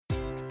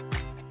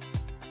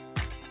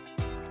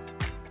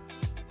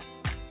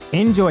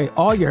Enjoy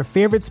all your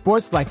favorite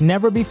sports like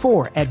never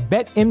before at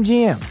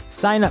BetMGM.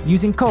 Sign up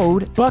using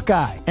code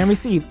Buckeye and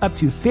receive up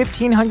to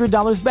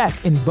 $1,500 back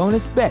in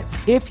bonus bets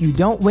if you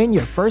don't win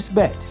your first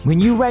bet. When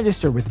you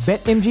register with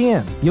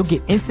BetMGM, you'll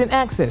get instant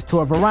access to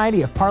a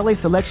variety of parlay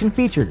selection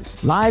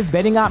features, live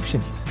betting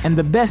options, and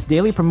the best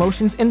daily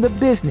promotions in the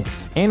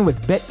business. And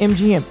with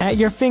BetMGM at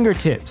your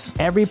fingertips,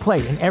 every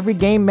play and every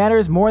game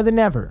matters more than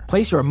ever.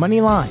 Place your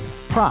money line,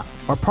 prop,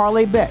 or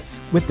parlay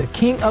bets with the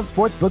king of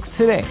sportsbooks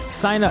today.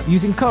 Sign up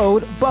using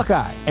code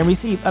Buckeye and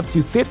receive up to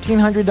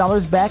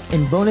 $1,500 back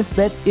in bonus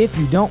bets if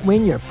you don't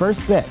win your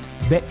first bet.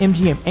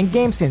 BetMGM and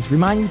GameSense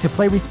remind you to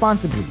play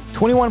responsibly.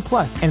 21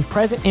 plus and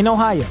present in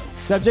Ohio,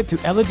 subject to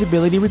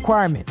eligibility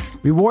requirements.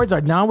 Rewards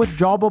are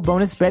non-withdrawable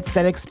bonus bets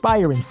that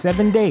expire in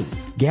 7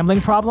 days. Gambling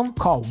problem?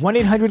 Call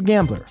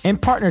 1-800-GAMBLER. In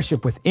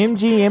partnership with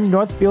MGM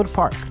Northfield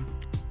Park.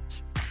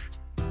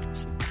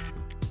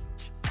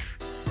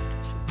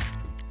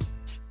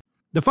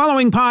 The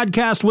following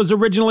podcast was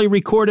originally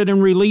recorded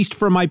and released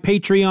for my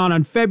Patreon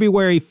on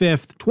February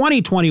 5th,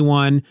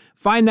 2021.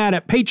 Find that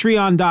at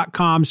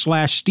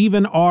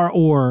patreon.com/Stephen R.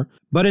 Orr.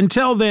 But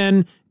until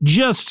then,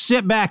 just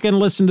sit back and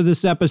listen to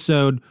this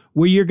episode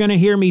where you're going to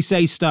hear me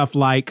say stuff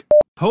like,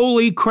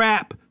 holy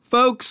crap,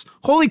 folks,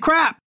 holy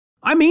crap.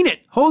 I mean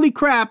it. Holy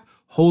crap.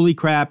 Holy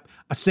crap.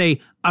 I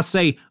say,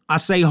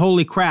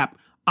 holy crap.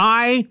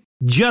 I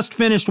just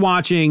finished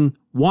watching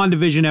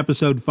WandaVision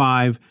episode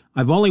 5.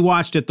 I've only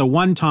watched it the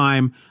one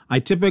time. I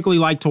typically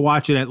like to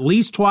watch it at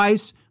least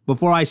twice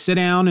before I sit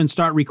down and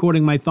start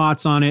recording my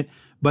thoughts on it.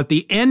 But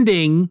the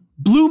ending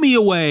blew me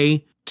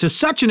away to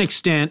such an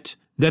extent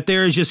that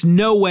there is just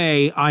no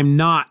way I'm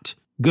not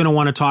going to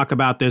want to talk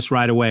about this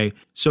right away.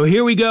 So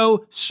here we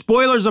go.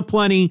 Spoilers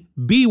aplenty.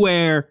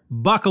 Beware.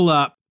 Buckle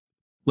up.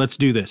 Let's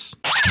do this.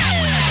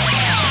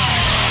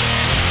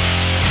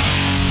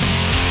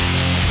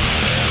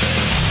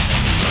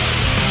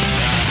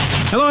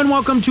 Hello and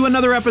welcome to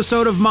another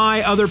episode of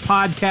my other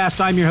podcast.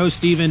 I'm your host,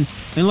 Steven,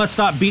 and let's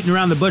stop beating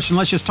around the bush and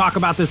let's just talk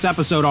about this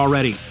episode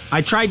already.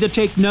 I tried to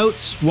take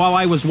notes while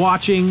I was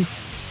watching.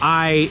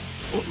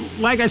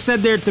 Like I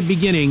said there at the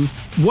beginning,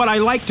 what I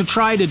like to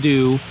try to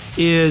do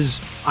is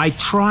I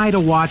try to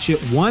watch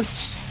it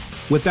once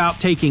without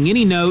taking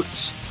any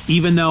notes,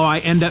 even though I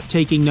end up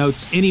taking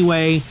notes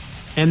anyway,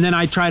 and then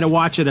I try to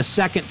watch it a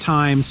second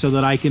time so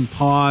that I can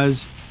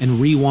pause and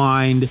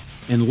rewind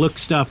and look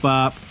stuff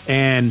up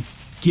and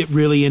get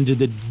really into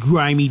the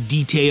grimy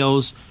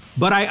details.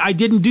 But I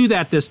didn't do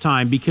that this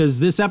time because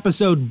this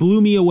episode blew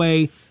me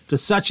away to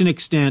such an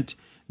extent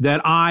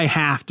that I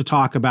have to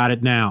talk about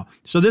it now.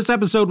 So this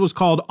episode was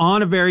called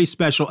On a Very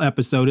Special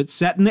Episode. It's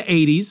set in the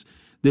 80s.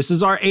 This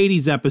is our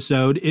 80s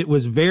episode. It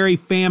was very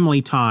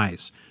Family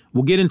Ties.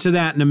 We'll get into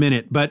that in a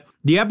minute. But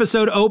the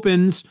episode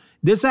opens.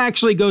 This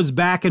actually goes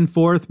back and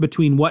forth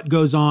between what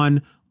goes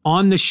on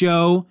the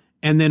show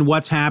and then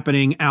what's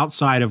happening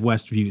outside of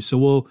Westview.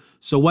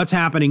 So what's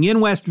happening in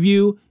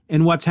Westview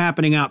and what's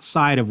happening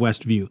outside of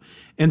Westview.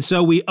 And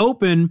so we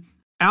open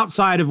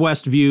outside of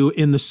Westview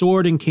in the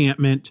Sword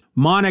encampment.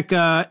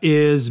 Monica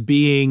she's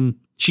being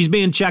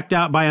checked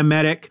out by a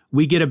medic.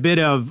 We get a bit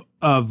of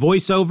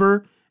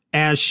voiceover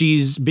as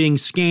she's being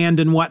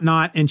scanned and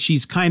whatnot, and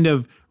she's kind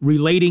of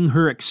relating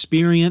her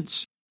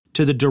experience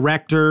to the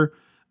director.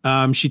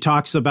 She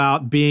talks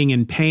about being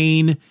in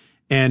pain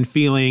and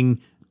feeling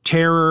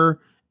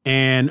terror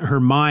and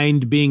her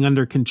mind being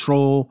under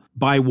control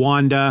by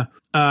Wanda.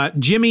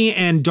 Jimmy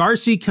and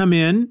Darcy come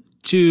in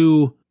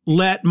to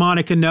let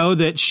Monica know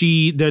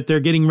that they're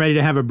getting ready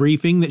to have a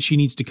briefing that she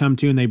needs to come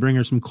to, and they bring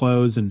her some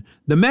clothes. And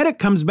the medic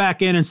comes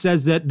back in and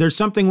says that there's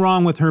something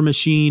wrong with her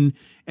machine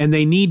and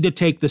they need to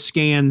take the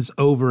scans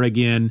over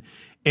again.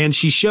 And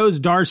she shows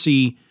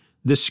Darcy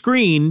the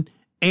screen,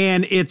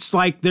 and it's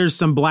like there's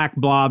some black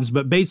blobs,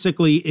 but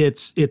basically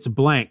it's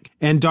blank.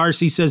 And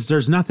Darcy says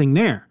there's nothing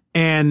there.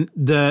 And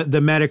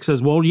the medic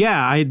says, well,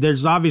 yeah,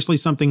 there's obviously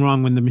something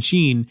wrong with the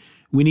machine.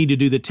 We need to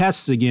do the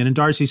tests again. And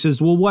Darcy says,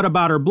 well, what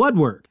about her blood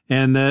work?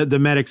 And the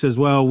medic says,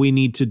 well, we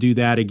need to do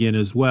that again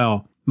as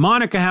well.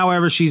 Monica,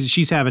 however,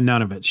 she's having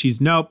none of it.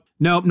 She's nope,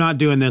 not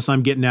doing this.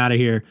 I'm getting out of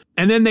here.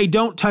 And then they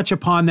don't touch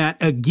upon that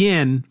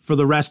again for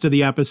the rest of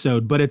the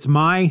episode. But it's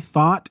my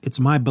thought,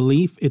 it's my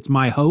belief, it's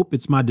my hope,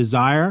 it's my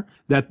desire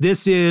that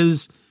this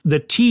is the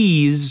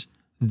tease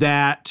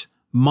that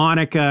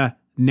Monica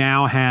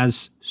now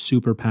has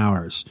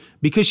superpowers,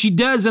 because she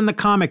does in the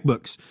comic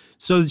books.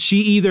 So she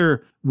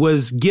either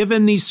was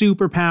given these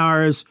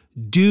superpowers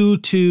due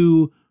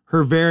to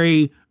her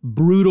very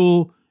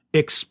brutal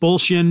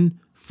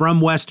expulsion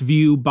from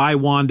Westview by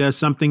Wanda,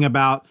 something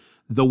about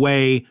the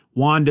way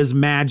Wanda's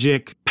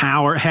magic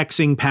power,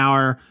 hexing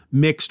power,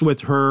 mixed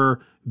with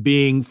her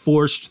being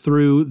forced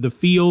through the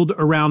field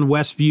around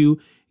Westview,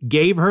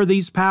 gave her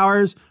these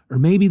powers, or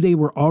maybe they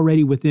were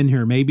already within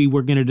her. Maybe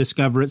we're going to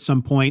discover at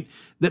some point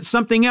that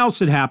something else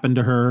had happened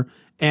to her,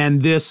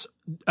 and this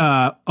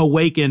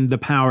awakened the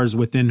powers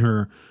within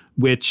her,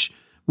 which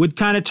would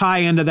kind of tie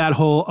into that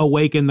whole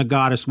awaken the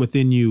goddess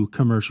within you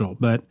commercial.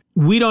 But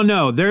we don't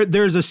know.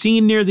 There's a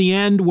scene near the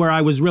end where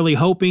I was really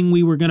hoping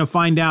we were going to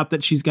find out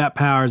that she's got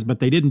powers, but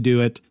they didn't do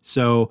it.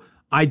 So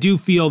I do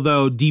feel,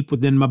 though, deep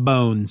within my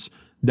bones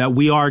that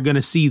we are going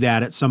to see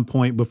that at some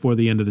point before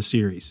the end of the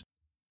series.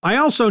 I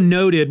also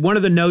noted, one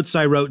of the notes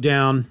I wrote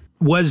down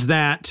was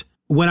that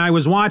when I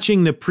was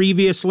watching the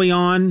previously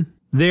on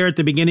there at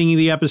the beginning of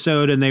the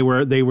episode, and they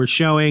were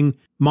showing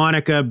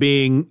Monica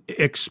being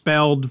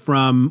expelled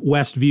from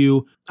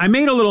Westview, I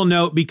made a little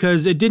note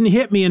because it didn't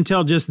hit me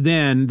until just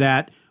then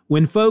that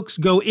when folks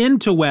go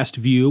into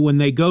Westview, when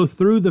they go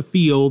through the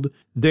field,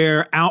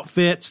 their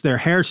outfits, their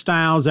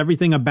hairstyles,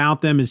 everything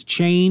about them is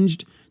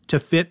changed to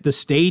fit the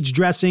stage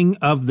dressing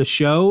of the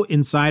show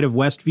inside of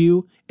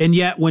Westview. And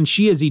yet when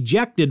she is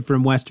ejected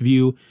from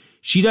Westview,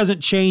 she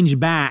doesn't change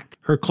back.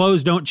 Her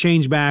clothes don't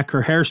change back.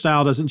 Her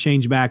hairstyle doesn't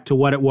change back to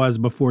what it was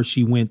before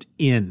she went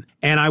in.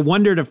 And I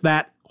wondered if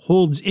that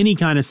holds any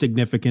kind of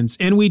significance.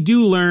 And we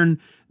do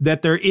learn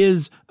that there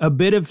is a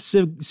bit of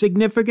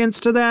significance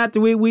to that.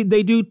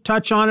 They do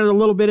touch on it a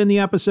little bit in the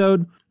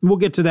episode. We'll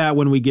get to that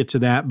when we get to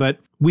that. But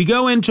we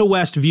go into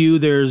Westview.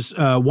 There's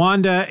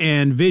Wanda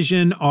and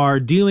Vision are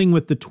dealing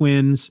with the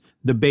twins,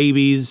 the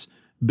babies,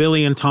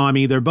 Billy and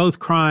Tommy. They're both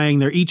crying.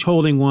 They're each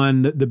holding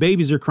one. The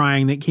babies are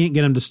crying. They can't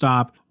get them to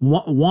stop.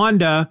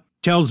 Wanda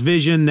tells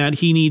Vision that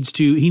he needs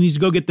to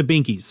go get the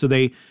binkies. So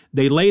they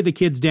lay the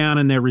kids down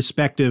in their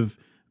respective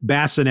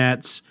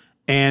bassinets,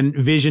 and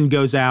Vision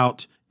goes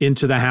out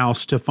into the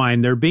house to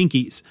find their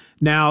binkies.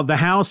 Now, the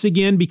house,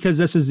 again, because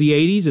this is the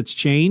 80s, it's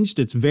changed.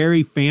 It's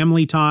very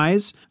family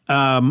ties.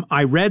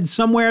 I read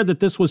somewhere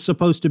that this was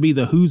supposed to be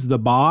the Who's the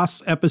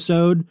Boss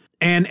episode.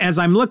 And as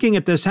I'm looking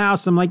at this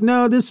house, I'm like,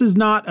 no, this is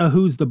not a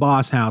Who's the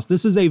Boss house.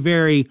 This is a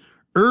very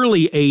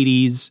early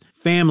 80s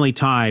family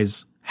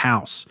ties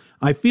house.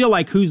 I feel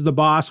like Who's the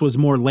Boss was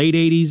more late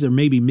 80s or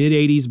maybe mid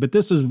 80s, but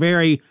this is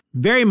very,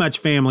 very much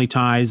family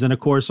ties. And of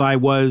course, I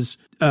was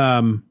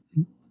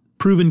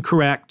proven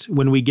correct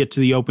when we get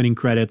to the opening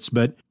credits.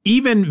 But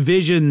even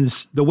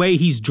Vision's, the way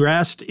he's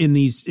dressed in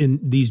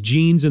these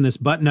jeans and this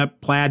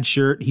button-up plaid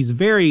shirt, he's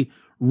very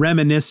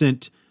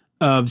reminiscent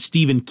of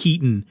Stephen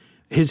Keaton.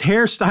 His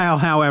hairstyle,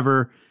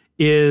 however,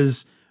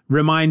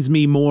 reminds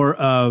me more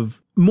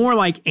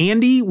like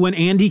Andy when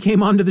Andy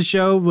came onto the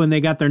show when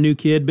they got their new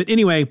kid. But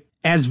anyway,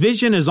 as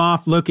Vision is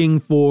off looking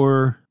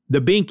for the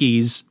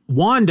binkies,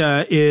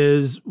 Wanda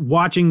is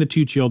watching the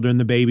two children,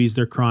 the babies,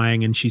 they're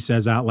crying, and she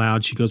says out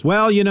loud, she goes,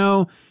 well,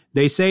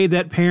 they say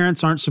that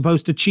parents aren't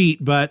supposed to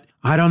cheat, but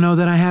I don't know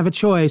that I have a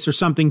choice, or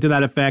something to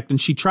that effect. And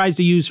she tries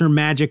to use her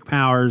magic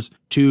powers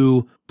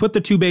to put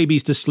the two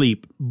babies to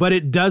sleep, but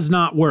it does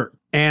not work.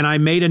 And I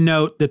made a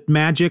note that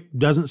magic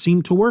doesn't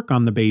seem to work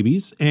on the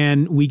babies.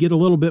 And we get a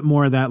little bit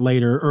more of that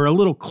later, or a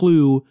little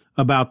clue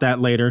about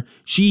that later.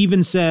 She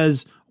even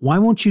says, why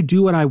won't you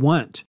do what I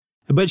want?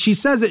 But she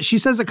says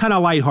it kind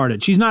of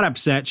lighthearted. She's not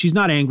upset. She's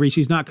not angry.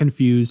 She's not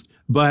confused.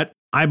 But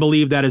I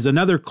believe that is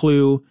another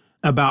clue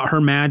about her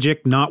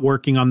magic not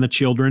working on the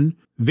children.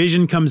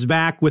 Vision comes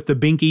back with the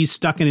binkies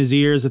stuck in his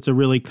ears. It's a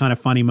really kind of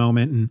funny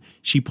moment. And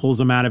she pulls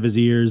them out of his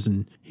ears.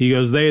 And he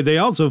goes, they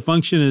also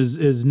function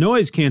as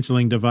noise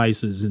canceling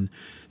devices. And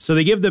so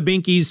they give the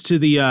binkies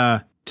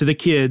to the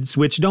kids,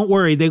 which, don't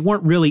worry, they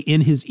weren't really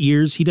in his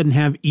ears. He doesn't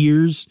have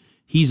ears.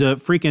 He's a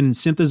freaking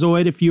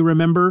synthezoid, if you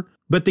remember.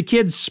 But the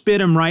kids spit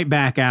him right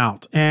back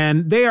out,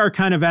 and they are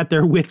kind of at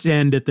their wits'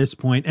 end at this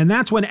point. And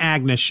that's when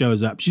Agnes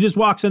shows up. She just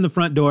walks in the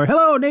front door.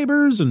 Hello,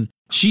 neighbors. And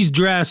she's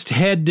dressed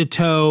head to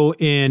toe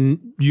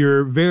in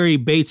your very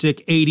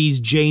basic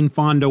 80s Jane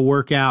Fonda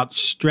workout,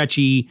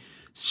 stretchy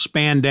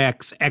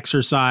spandex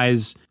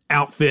exercise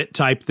outfit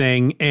type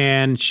thing.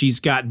 And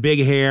she's got big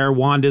hair.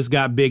 Wanda's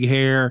got big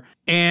hair.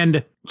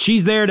 And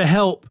she's there to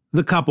help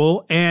the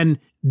couple. And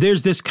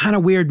there's this kind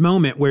of weird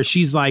moment where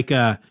she's like,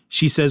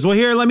 she says, well,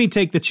 here, let me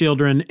take the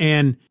children.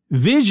 And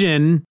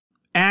Vision,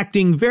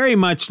 acting very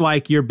much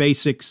like your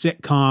basic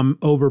sitcom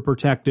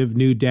overprotective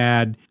new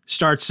dad,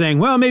 starts saying,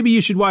 well, maybe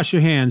you should wash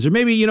your hands, or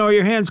maybe, are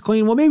your hands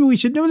clean? Well, maybe we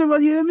should,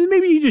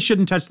 maybe you just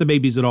shouldn't touch the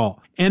babies at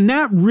all. And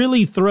that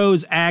really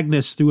throws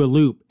Agnes through a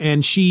loop,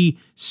 and she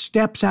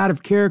steps out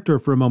of character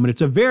for a moment.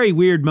 It's a very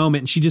weird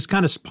moment, and she just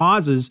kind of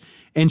pauses,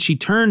 and she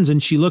turns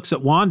and she looks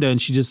at Wanda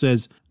and she just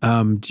says,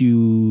 do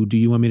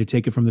you want me to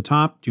take it from the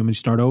top? Do you want me to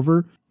start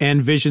over?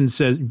 And Vision's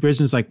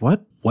like,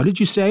 what? What did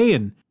you say?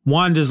 And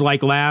Wanda's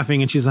like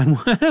laughing, and she's like,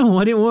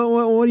 what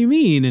do you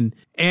mean?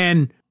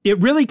 And it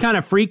really kind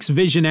of freaks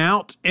Vision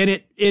out, and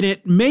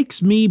it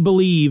makes me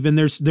believe, and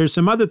there's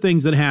some other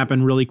things that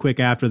happen really quick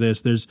after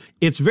this.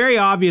 It's very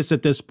obvious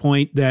at this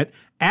point that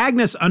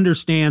Agnes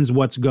understands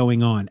what's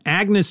going on.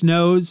 Agnes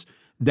knows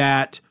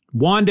that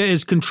Wanda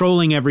is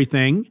controlling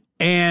everything,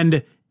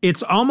 and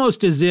it's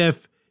almost as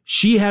if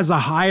she has a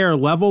higher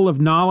level of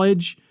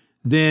knowledge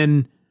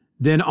than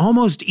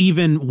almost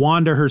even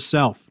Wanda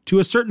herself, to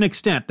a certain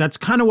extent. That's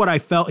kind of what I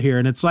felt here.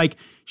 And it's like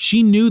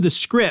she knew the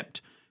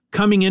script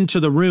coming into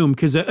the room,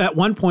 because at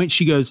one point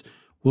she goes,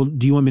 well,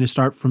 do you want me to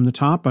start from the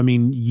top? I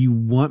mean, you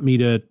want me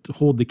to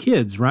hold the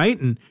kids, right?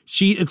 And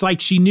it's like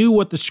she knew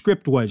what the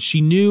script was.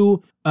 She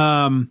knew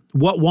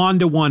what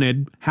Wanda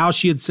wanted, how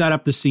she had set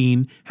up the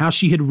scene, how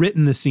she had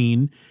written the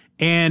scene,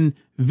 and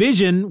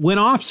Vision went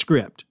off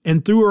script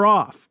and threw her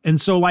off.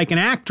 And so like an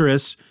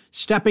actress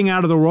stepping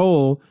out of the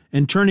role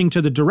and turning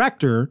to the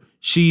director,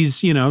 she's,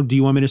 do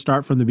you want me to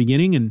start from the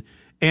beginning?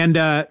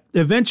 And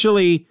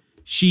eventually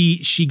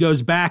she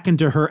goes back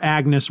into her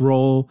Agnes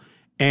role,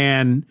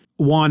 and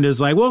Wanda's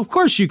like, well, of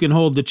course you can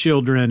hold the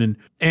children.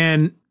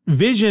 And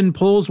Vision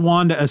pulls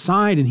Wanda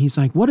aside and he's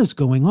like, what is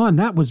going on?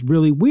 That was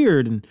really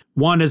weird. And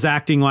Wanda's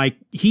acting like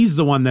he's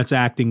the one that's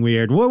acting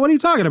weird. Well, what are you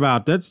talking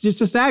about? That's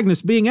just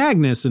Agnes being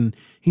Agnes. And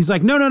he's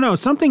like, no,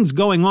 something's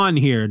going on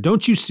here.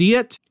 Don't you see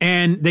it?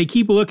 And they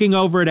keep looking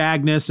over at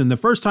Agnes. And the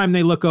first time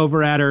they look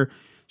over at her,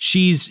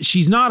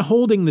 she's not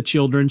holding the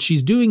children.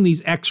 She's doing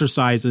these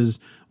exercises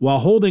while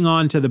holding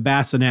on to the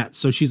bassinets.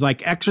 So she's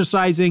like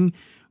exercising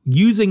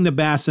using the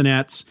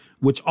bassinets,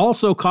 which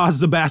also cause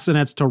the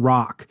bassinets to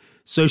rock.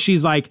 So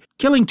she's like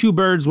killing two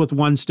birds with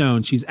one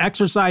stone. She's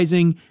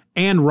exercising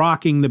and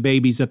rocking the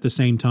babies at the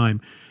same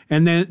time.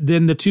 And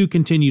then the two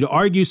continue to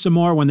argue some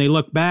more. When they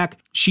look back,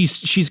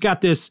 she's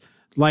got this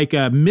like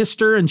a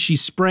mister, and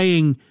she's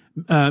spraying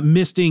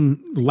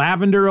misting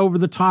lavender over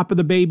the top of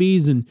the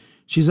babies. And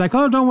she's like,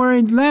 oh, don't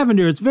worry,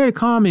 lavender, it's very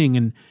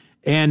calming.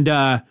 And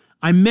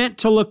I meant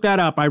to look that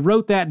up. I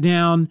wrote that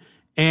down.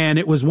 And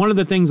it was one of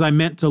the things I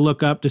meant to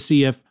look up to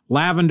see if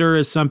lavender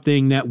is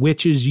something that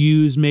witches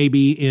use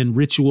maybe in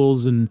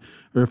rituals, or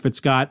if it's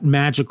got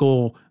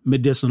magical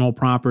medicinal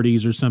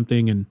properties or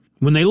something. And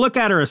when they look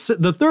at her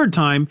the third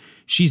time,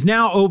 she's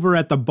now over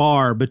at the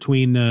bar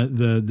between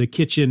the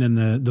kitchen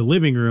and the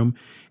living room,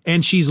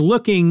 and she's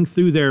looking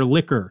through their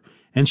liquor.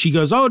 And she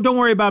goes, oh, don't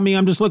worry about me.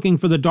 I'm just looking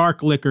for the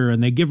dark liquor.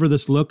 And they give her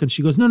this look, and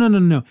she goes, no.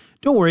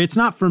 Don't worry. It's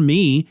not for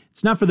me.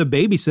 It's not for the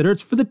babysitter.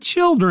 It's for the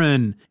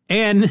children.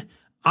 And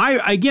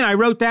I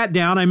wrote that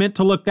down. I meant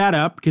to look that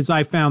up because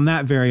I found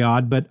that very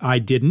odd, but I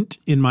didn't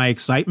in my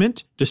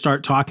excitement to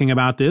start talking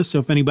about this. So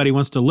if anybody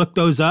wants to look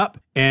those up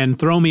and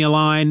throw me a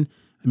line,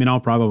 I mean, I'll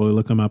probably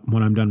look them up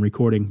when I'm done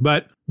recording.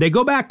 But they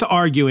go back to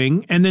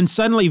arguing, and then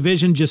suddenly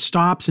Vision just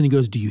stops and he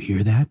goes, do you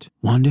hear that?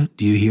 Wanda,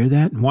 do you hear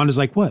that? And Wanda's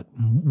like, what?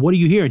 What do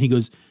you hear? And he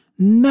goes,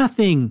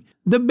 nothing.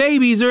 The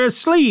babies are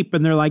asleep.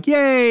 And they're like,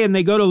 yay. And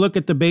they go to look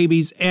at the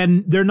babies,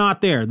 and they're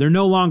not there. They're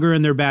no longer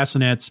in their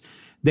bassinets.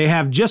 They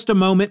have just a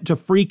moment to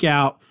freak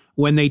out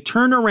when they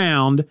turn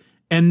around,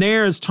 and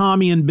there's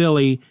Tommy and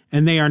Billy,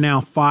 and they are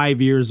now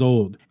 5 years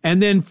old.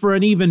 And then for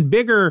an even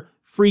bigger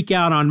freak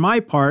out on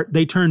my part,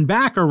 they turn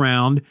back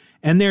around,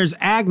 and there's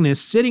Agnes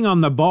sitting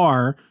on the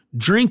bar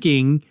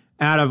drinking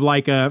out of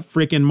like a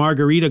freaking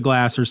margarita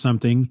glass or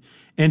something.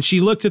 And she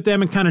looks at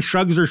them and kind of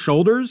shrugs her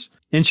shoulders,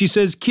 and she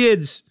says,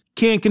 kids,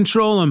 can't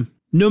control them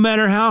no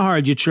matter how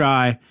hard you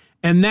try.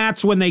 And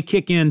that's when they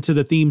kick into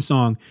the theme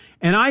song.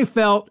 And I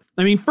felt,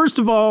 first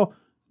of all,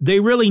 they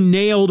really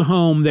nailed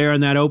home there in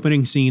that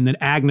opening scene that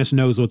Agnes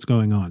knows what's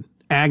going on.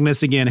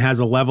 Agnes, again, has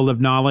a level of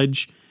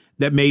knowledge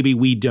that maybe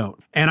we don't.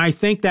 And I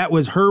think that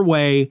was her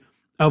way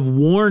of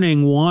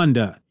warning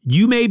Wanda,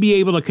 you may be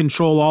able to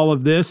control all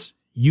of this.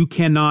 You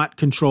cannot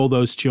control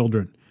those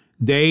children.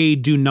 They're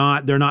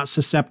not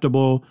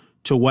susceptible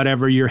to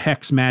whatever your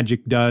hex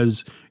magic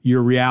does,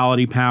 your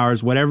reality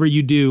powers, whatever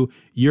you do,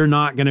 you're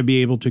not going to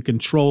be able to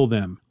control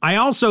them. I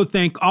also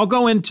think, I'll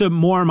go into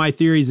more of my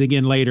theories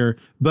again later,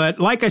 but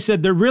like I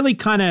said, they're really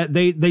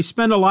they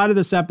spend a lot of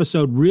this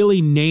episode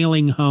really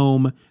nailing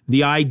home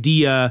the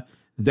idea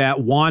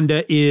that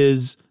Wanda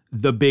is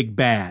the big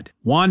bad.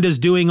 Wanda's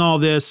doing all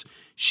this.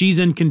 She's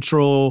in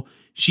control.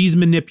 She's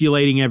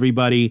manipulating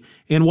everybody.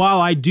 And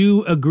while I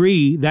do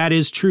agree that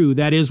is true,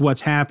 that is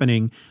what's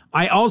happening,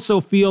 I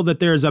also feel that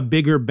there's a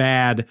bigger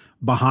bad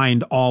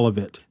behind all of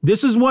it.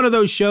 This is one of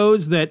those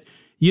shows that,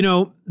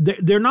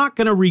 they're not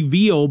going to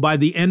reveal by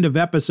the end of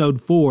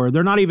episode 4.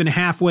 They're not even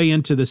halfway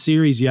into the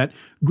series yet.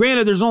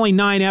 Granted, there's only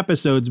 9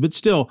 episodes, but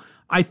still,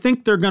 I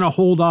think they're going to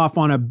hold off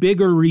on a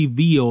bigger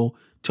reveal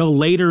till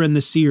later in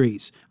the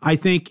series. I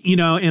think, in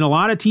a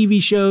lot of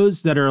TV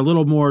shows that are a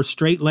little more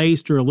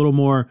straight-laced or a little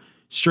more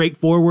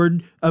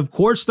straightforward, of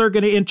course, they're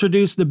going to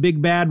introduce the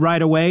big bad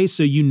right away.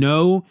 So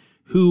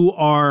who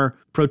our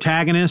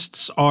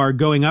protagonists are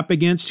going up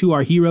against, who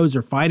our heroes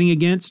are fighting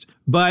against.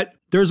 But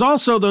there's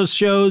also those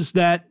shows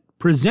that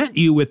present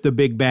you with the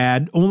big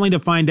bad, only to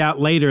find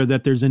out later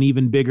that there's an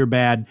even bigger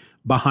bad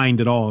behind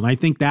it all. And I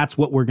think that's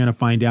what we're going to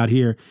find out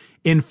here.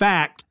 In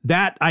fact,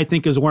 that I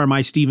think is where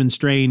my Stephen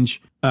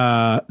Strange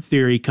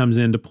theory comes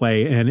into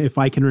play. And if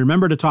I can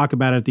remember to talk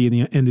about it at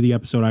the end of the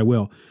episode, I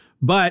will.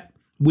 But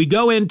we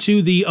go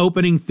into the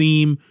opening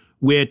theme,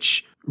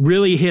 which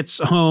really hits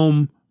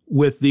home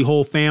with the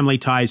whole Family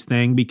Ties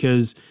thing,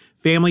 because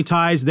Family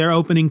Ties, their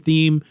opening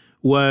theme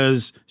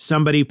was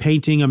somebody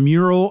painting a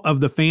mural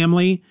of the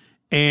family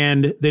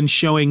and then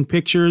showing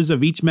pictures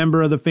of each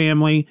member of the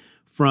family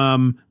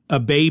from a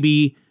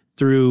baby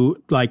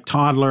through like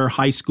toddler,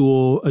 high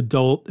school,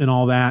 adult, and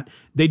all that.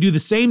 They do the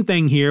same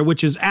thing here,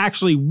 which is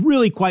actually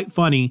really quite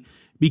funny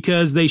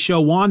because they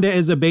show Wanda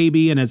as a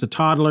baby and as a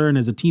toddler and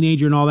as a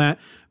teenager and all that.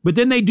 But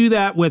then they do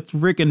that with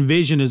freaking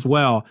Vision as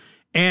well.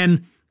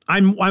 And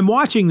I'm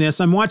watching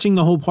this. I'm watching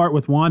the whole part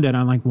with Wanda, and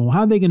I'm like, well,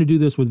 how are they going to do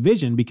this with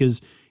Vision? Because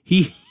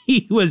he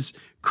was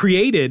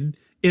created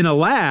in a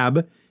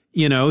lab.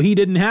 You know, he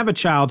didn't have a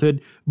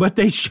childhood, but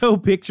they show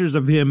pictures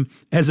of him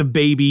as a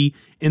baby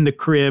in the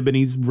crib, and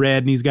he's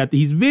red, and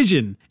he's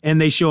Vision, and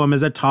they show him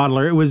as a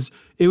toddler. It was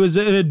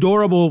an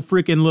adorable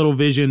freaking little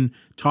Vision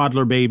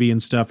toddler baby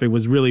and stuff. It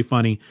was really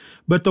funny.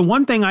 But the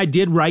one thing I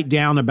did write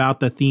down about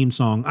the theme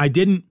song, I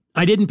didn't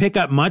pick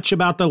up much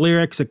about the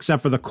lyrics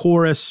except for the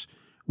chorus,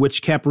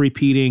 which kept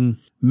repeating,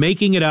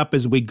 making it up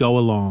as we go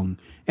along.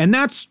 And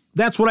that's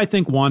what I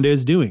think Wanda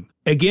is doing.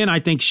 Again,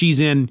 I think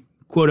she's in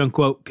quote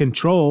unquote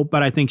control,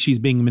 but I think she's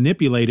being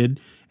manipulated.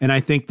 And I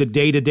think the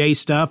day-to-day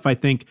stuff, I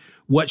think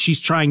what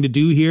she's trying to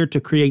do here to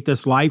create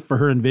this life for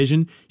her and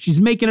Vision, she's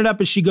making it up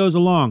as she goes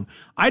along.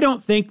 I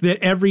don't think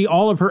that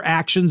all of her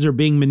actions are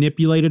being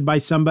manipulated by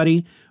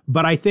somebody,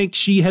 but I think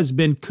she has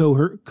been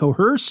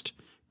coerced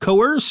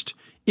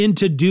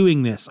into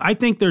doing this. I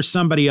think there's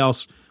somebody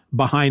else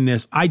behind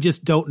this. I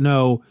just don't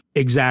know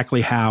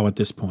exactly how at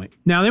this point.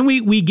 Now, then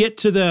we get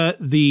to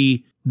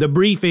the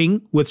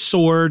briefing with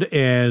SWORD,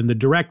 and the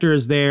director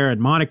is there,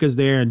 and Monica's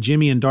there, and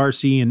Jimmy and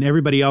Darcy and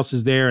everybody else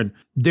is there. And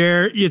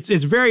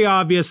it's very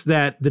obvious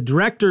that the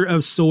director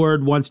of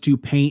SWORD wants to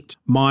paint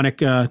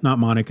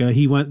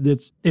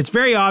it's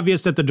very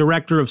obvious that the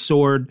director of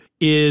SWORD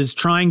is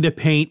trying to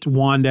paint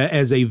Wanda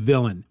as a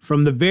villain.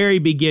 From the very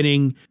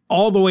beginning,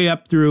 all the way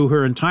up through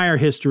her entire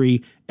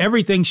history,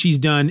 everything she's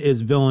done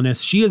is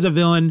villainous. She is a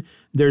villain.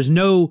 There's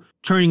no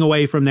turning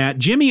away from that.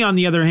 Jimmy, on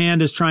the other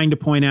hand, is trying to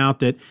point out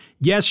that,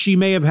 yes, she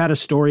may have had a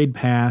storied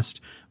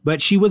past,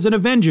 but she was an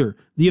Avenger.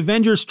 The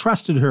Avengers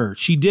trusted her.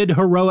 She did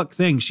heroic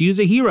things. She is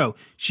a hero.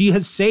 She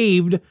has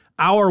saved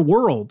our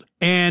world.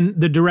 And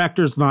the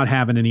director's not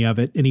having any of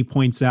it. And he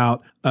points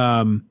out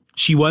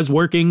she was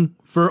working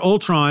for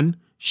Ultron.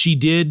 She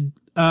did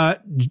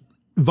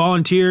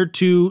volunteer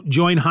to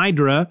join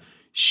Hydra.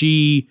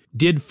 She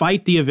did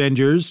fight the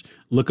Avengers.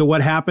 Look at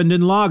what happened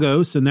in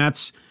Lagos. And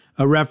that's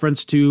a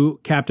reference to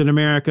Captain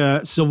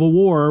America Civil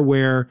War,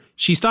 where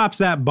she stops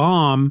that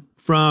bomb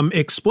from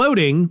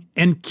exploding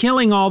and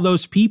killing all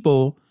those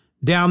people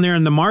down there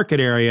in the market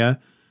area.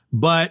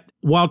 But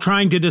while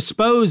trying to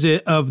dispose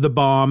of the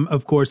bomb,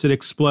 of course, it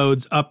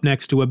explodes up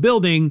next to a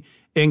building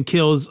and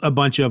kills a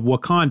bunch of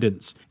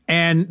Wakandans.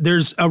 And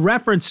there's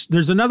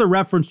another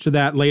reference to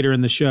that later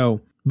in the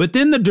show. But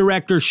then the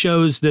director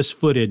shows this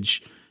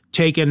footage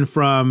taken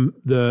from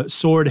the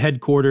SWORD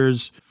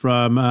headquarters,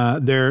 from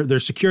their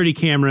security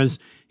cameras.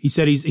 He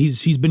said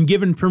he's been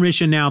given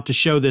permission now to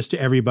show this to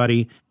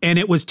everybody. And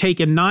it was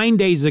taken 9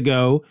 days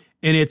ago,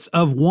 and it's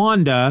of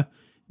Wanda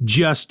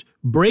just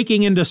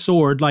breaking into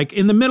SWORD, like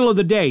in the middle of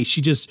the day. She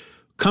just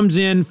comes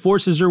in,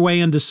 forces her way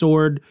into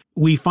SWORD.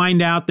 We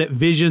find out that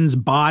Vision's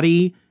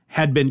body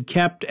had been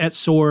kept at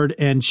SWORD,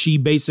 and she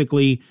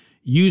basically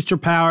used her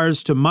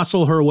powers to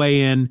muscle her way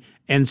in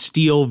and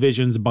steal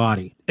Vision's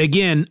body.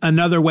 Again,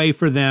 another way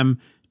for them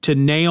to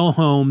nail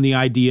home the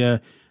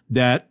idea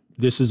that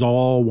this is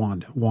all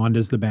Wanda.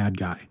 Wanda's the bad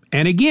guy.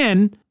 And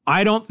again,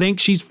 I don't think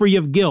she's free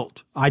of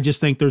guilt. I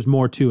just think there's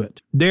more to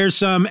it.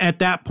 At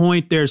that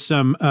point, there's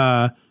some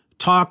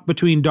talk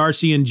between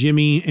Darcy and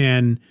Jimmy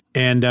and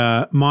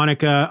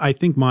Monica. I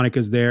think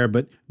Monica's there,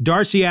 but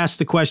Darcy asked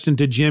the question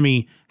to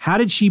Jimmy, how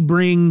did she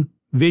bring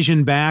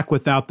Vision back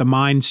without the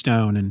Mind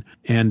Stone?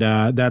 And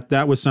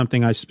that was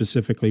something I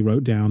specifically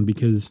wrote down,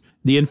 because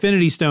the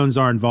Infinity Stones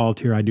are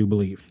involved here, I do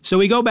believe. So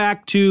we go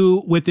back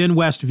to within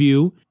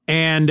Westview,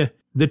 and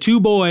the two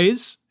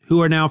boys,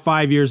 who are now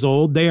 5 years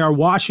old, they are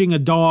washing a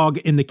dog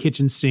in the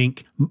kitchen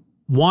sink.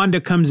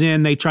 Wanda comes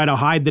in. They try to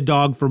hide the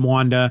dog from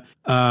Wanda,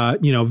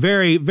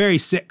 very, very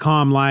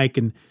sitcom-like.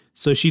 And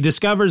so she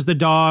discovers the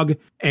dog,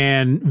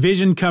 and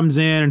Vision comes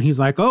in, and he's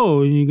like,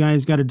 oh, you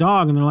guys got a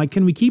dog. And they're like,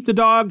 can we keep the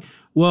dog?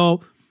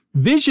 Well,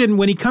 Vision,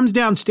 when he comes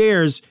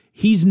downstairs,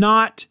 he's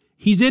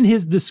in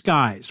his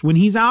disguise. When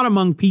he's out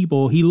among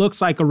people, he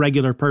looks like a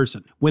regular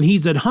person. When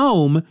he's at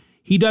home,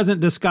 he doesn't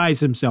disguise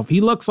himself.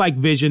 He looks like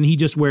Vision. He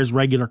just wears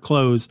regular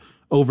clothes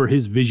over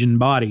his Vision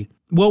body.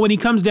 Well, when he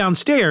comes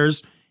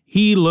downstairs,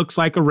 he looks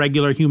like a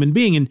regular human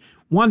being. And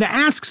Wanda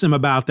asks him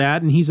about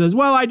that, and he says,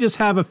 well, I just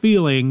have a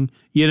feeling,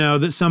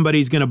 that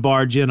somebody's going to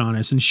barge in on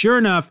us. And sure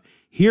enough,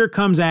 here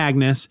comes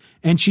Agnes,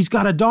 and she's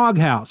got a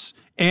doghouse.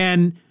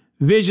 And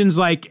Vision's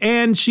like,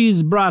 and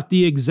she's brought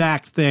the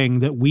exact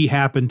thing that we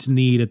happen to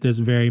need at this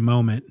very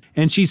moment.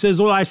 And she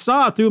says, well, I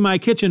saw through my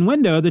kitchen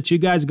window that you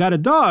guys got a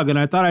dog, and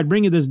I thought I'd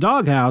bring you this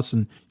doghouse.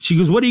 And she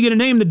goes, what are you going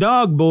to name the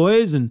dog,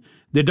 boys? And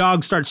the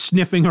dog starts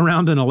sniffing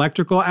around an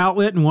electrical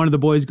outlet, and one of the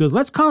boys goes,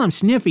 let's call him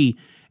Sniffy.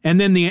 And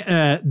then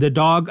the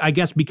dog, I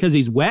guess because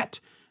he's wet,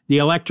 the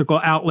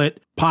electrical outlet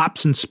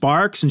pops and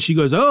sparks, and she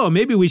goes, oh,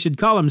 maybe we should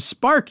call him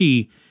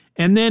Sparky.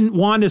 And then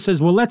Wanda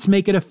says, well, let's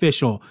make it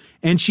official.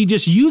 And she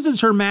just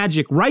uses her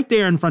magic right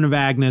there in front of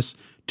Agnes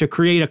to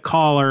create a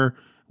collar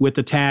with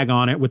the tag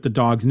on it with the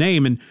dog's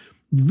name. And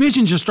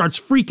Vision just starts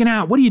freaking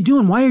out. What are you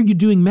doing? Why are you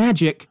doing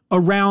magic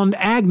around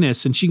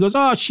Agnes? And she goes,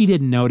 oh, she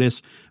didn't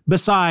notice.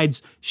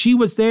 Besides, she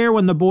was there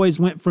when the boys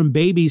went from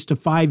babies to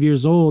 5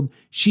 years old.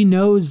 She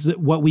knows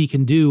what we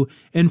can do.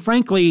 And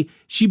frankly,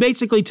 she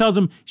basically tells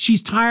him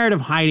she's tired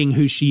of hiding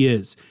who she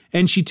is.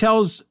 And she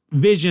tells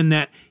Vision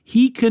that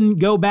he can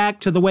go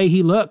back to the way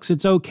he looks.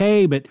 It's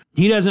okay, but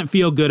he doesn't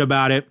feel good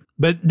about it.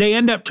 But they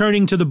end up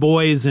turning to the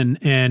boys,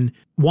 and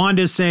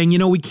Wanda's saying,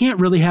 we can't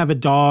really have a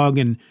dog,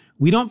 and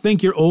we don't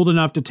think you're old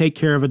enough to take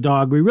care of a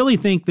dog. We really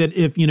think that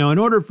if, in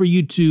order for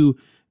you to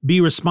be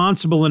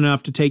responsible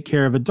enough to take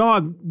care of a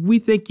dog, we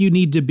think you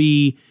need to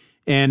be,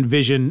 and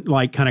Vision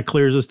kind of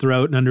clears his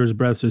throat and under his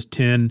breath says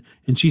 10.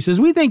 And she says,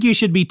 we think you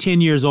should be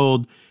 10 years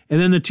old. And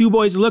then the two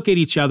boys look at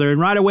each other,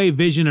 and right away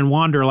Vision and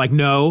Wanda are like,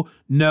 no,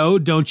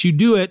 don't you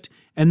do it.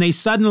 And they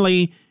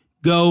suddenly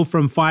go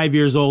from 5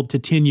 years old to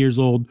 10 years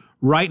old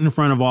right in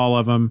front of all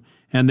of them.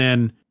 And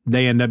then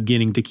they end up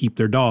getting to keep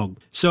their dog.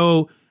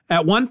 So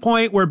at one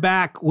point, we're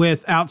back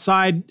with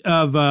outside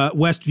of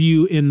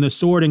Westview in the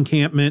Sword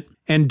encampment,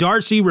 and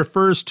Darcy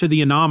refers to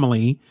the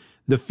anomaly,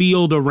 the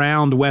field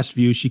around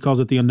Westview. She calls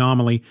it the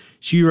anomaly.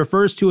 She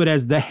refers to it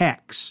as the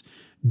Hex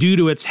due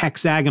to its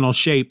hexagonal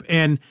shape.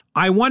 And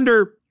I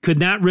wonder, could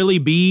that really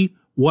be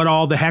what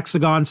all the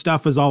hexagon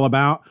stuff is all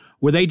about?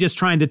 Were they just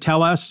trying to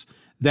tell us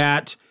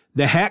that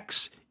the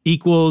hex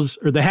equals,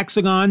 or the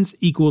hexagons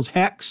equals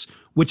hex,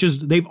 which is,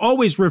 they've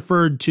always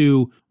referred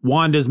to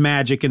Wanda's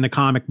magic in the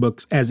comic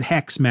books as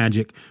hex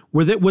magic.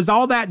 Was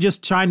all that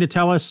just trying to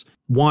tell us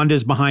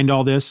Wanda's behind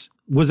all this?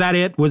 Was that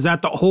it? Was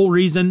that the whole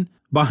reason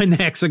behind the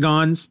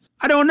hexagons?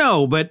 I don't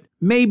know, but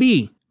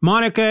maybe.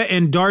 Monica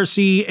and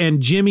Darcy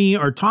and Jimmy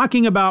are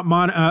talking about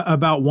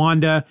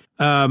Wanda.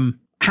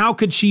 How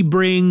could she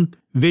bring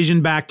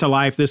Vision back to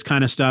life? This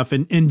kind of stuff.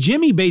 And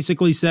Jimmy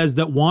basically says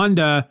that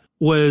Wanda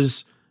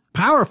was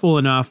powerful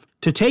enough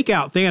to take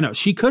out Thanos.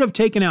 She could have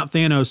taken out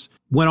Thanos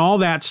when all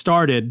that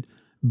started,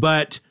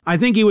 but I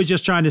think he was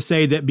just trying to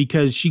say that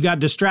because she got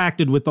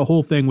distracted with the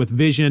whole thing with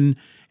Vision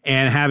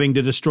and having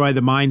to destroy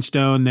the Mind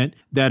Stone,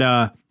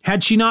 that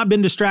had she not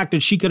been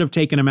distracted, she could have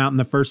taken him out in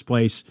the first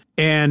place.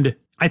 And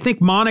I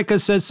think Monica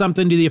says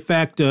something to the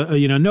effect,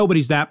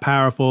 nobody's that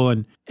powerful.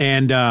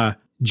 And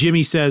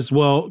Jimmy says,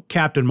 well,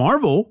 Captain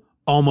Marvel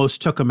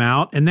almost took him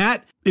out. And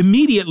that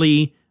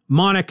immediately,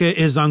 Monica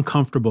is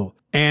uncomfortable.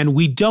 And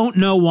we don't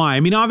know why.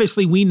 I mean,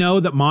 obviously, we know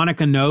that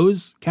Monica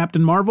knows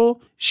Captain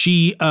Marvel.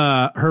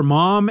 Her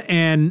mom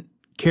and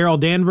Carol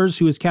Danvers,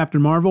 who is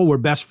Captain Marvel, were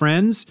best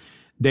friends.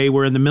 They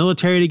were in the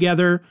military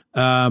together.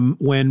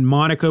 When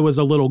Monica was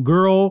a little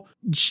girl,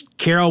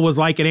 Carol was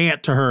like an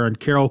aunt to her, and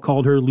Carol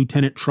called her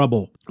Lieutenant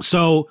Trouble.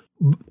 So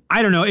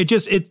I don't know.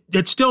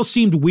 It still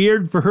seemed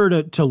weird for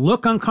her to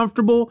look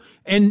uncomfortable.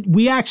 And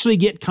we actually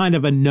get kind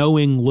of a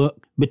knowing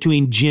look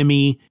between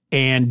Jimmy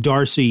and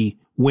Darcy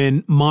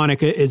when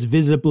Monica is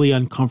visibly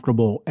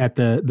uncomfortable at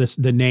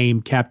the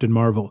name Captain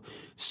Marvel.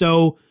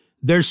 So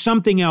there's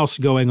something else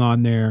going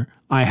on there,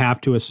 I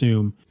have to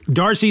assume.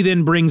 Darcy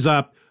then brings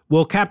up,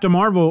 well, Captain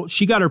Marvel,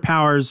 she got her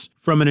powers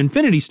from an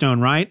Infinity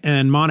Stone, right?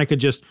 And Monica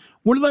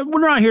we're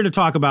not here to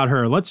talk about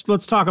her. Let's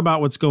talk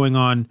about what's going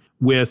on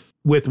with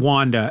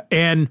Wanda.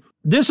 And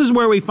this is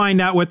where we find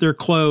out what their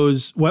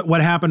clothes,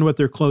 what happened with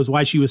their clothes,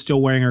 why she was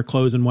still wearing her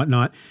clothes and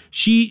whatnot.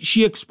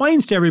 She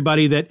explains to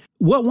everybody that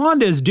what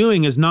Wanda is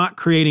doing is not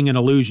creating an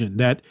illusion,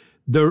 that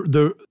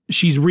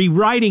she's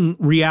rewriting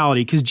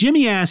reality. Because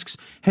Jimmy asks,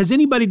 has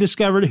anybody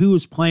discovered who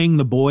is playing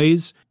the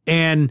boys?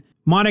 And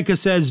Monica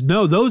says,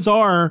 no, those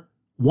are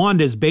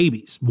Wanda's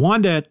babies.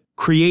 Wanda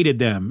created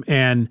them.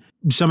 And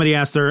somebody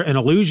asked her an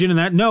illusion, and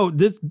that, no,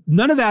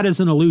 none of that is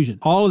an illusion.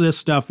 All of this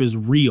stuff is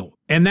real.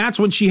 And that's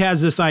when she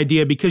has this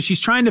idea, because she's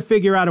trying to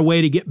figure out a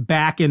way to get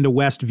back into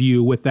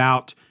Westview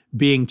without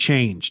being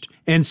changed.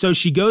 And so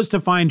she goes to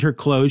find her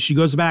clothes. She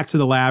goes back to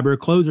the lab. Her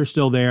clothes are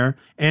still there.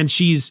 And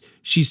she's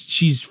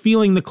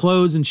feeling the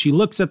clothes, and she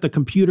looks at the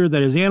computer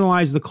that has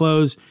analyzed the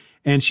clothes,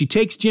 and she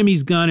takes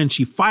Jimmy's gun and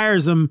she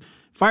fires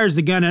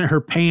the gun at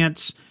her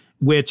pants,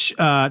 which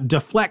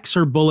deflects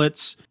her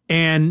bullets.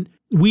 And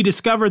we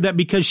discover that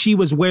because she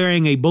was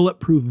wearing a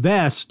bulletproof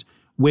vest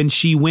when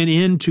she went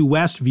into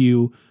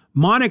Westview,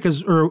 I'm going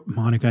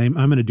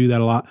to do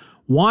that a lot.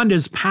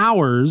 Wanda's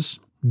powers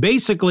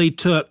basically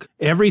took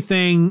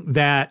everything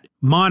that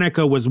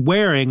Monica was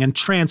wearing and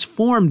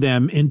transformed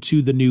them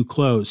into the new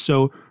clothes.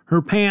 So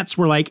her pants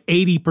were like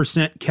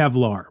 80%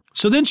 Kevlar.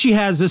 So then she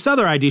has this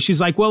other idea.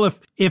 She's like, well,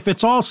 if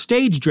it's all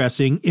stage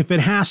dressing, if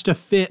it has to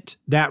fit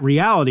that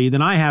reality,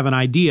 then I have an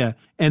idea.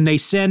 And they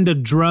send a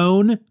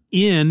drone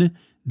in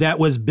that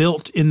was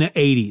built in the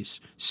 80s.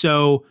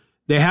 So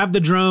they have the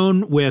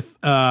drone with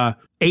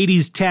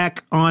 80s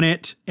tech on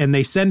it, and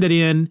they send it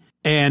in,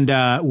 and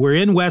we're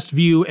in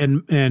Westview,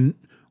 and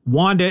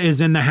Wanda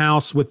is in the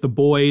house with the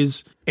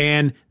boys.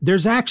 And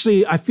there's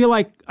actually, I feel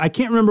like, I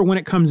can't remember when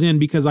it comes in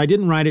because I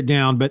didn't write it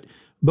down, but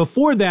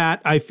before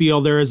that, I feel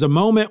there is a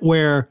moment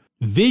where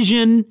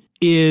Vision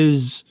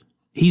he's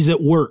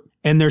at work,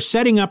 and they're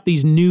setting up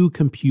these new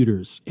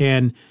computers,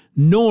 and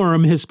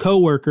Norm, his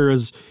coworker,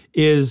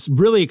 is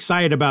really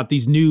excited about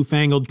these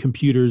newfangled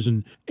computers,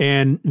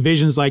 and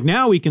Vision's like,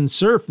 now we can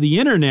surf the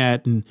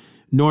internet, and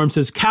Norm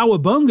says,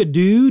 "Cowabunga,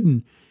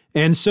 dude,"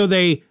 and so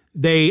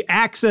they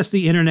access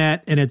the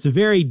internet, and it's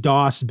very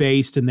DOS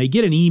based, and they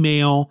get an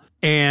email,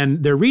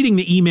 and they're reading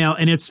the email,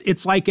 and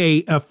it's like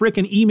a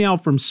freaking email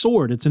from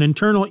SWORD. It's an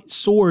internal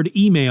SWORD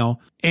email,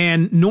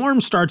 and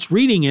Norm starts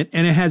reading it,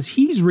 and as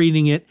he's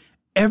reading it,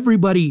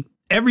 everybody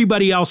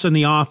else in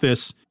the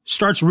office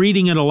starts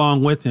reading it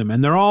along with him,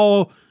 and they're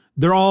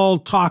all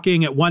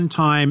talking at one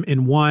time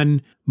in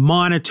one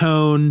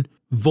monotone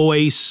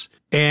voice,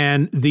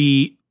 and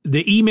the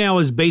email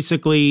is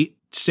basically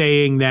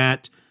saying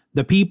that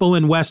the people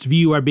in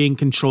Westview are being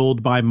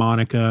controlled by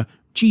Monica.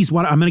 Geez,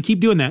 what? I'm going to keep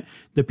doing that.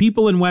 The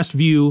people in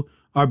Westview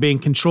are being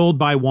controlled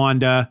by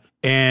Wanda,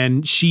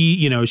 and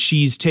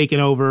she's taken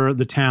over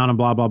the town and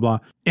blah, blah, blah.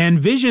 And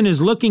Vision is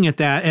looking at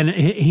that, and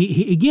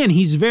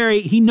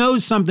he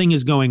knows something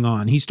is going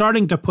on. He's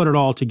starting to put it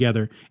all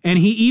together. And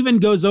he even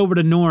goes over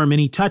to Norm, and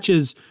he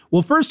touches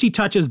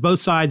both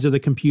sides of the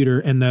computer,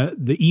 and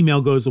the email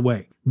goes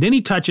away. Then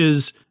he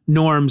touches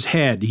Norm's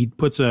head. He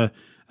puts a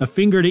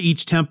finger to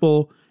each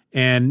temple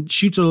and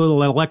shoots a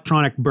little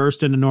electronic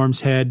burst into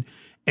Norm's head.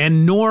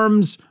 And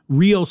Norm's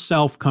real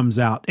self comes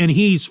out, and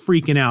he's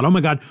freaking out. Oh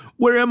my God,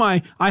 where am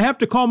I? I have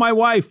to call my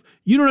wife.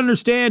 You don't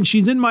understand.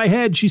 She's in my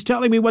head. She's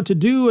telling me what to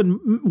do, and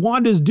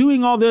Wanda's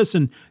doing all this,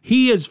 and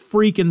he is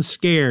freaking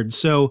scared.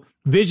 So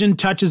Vision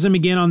touches him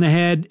again on the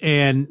head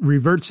and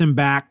reverts him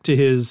back to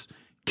his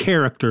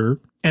character.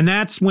 And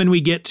that's when we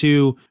get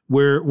to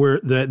where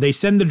they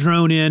send the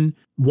drone in.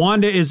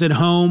 Wanda is at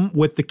home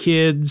with the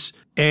kids,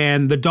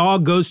 and the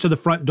dog goes to the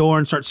front door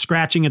and starts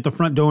scratching at the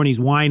front door, and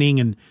he's whining,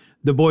 and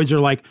the boys are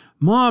like,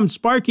 "Mom,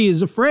 Sparky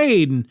is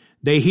afraid." And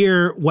they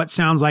hear what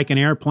sounds like an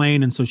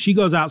airplane. And so she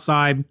goes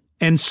outside,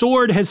 and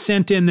SWORD has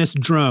sent in this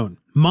drone.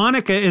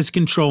 Monica is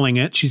controlling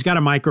it. She's got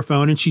a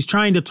microphone, and she's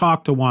trying to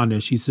talk to Wanda.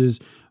 She says,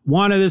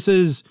 "Wanda, this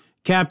is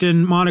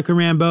Captain Monica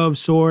Rambeau of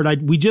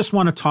SWORD. We just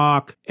want to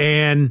talk."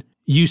 And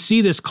you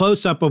see this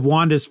close-up of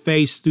Wanda's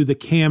face through the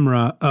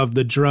camera of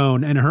the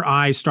drone, and her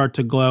eyes start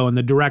to glow. And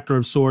the director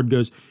of SWORD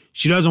goes,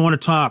 "She doesn't want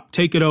to talk.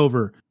 Take it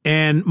over."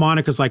 And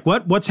Monica's like,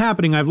 "What's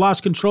happening? I've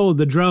lost control of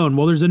the drone."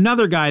 Well, there's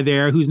another guy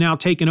there who's now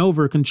taken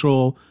over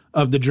control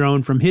of the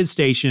drone from his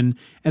station.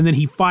 And then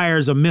he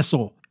fires a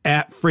missile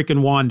at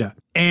freaking Wanda.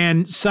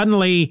 And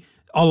suddenly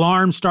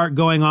alarms start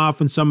going off,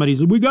 and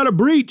somebody's like, "We got a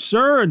breach,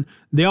 sir." And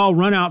they all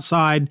run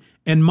outside,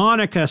 and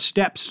Monica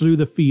steps through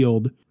the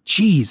field.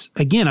 Geez,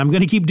 again, I'm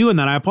going to keep doing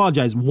that. I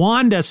apologize.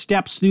 Wanda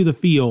steps through the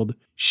field.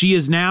 She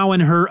is now in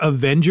her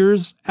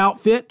Avengers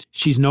outfit.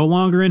 She's no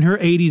longer in her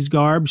 80s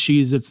garb.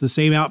 It's the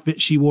same outfit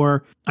she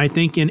wore, I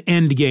think, in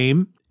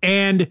Endgame.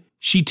 And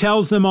she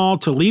tells them all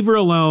to leave her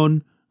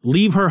alone,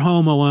 leave her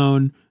home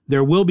alone.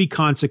 There will be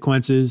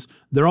consequences.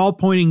 They're all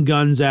pointing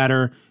guns at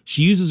her.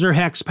 She uses her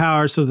hex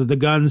power so that the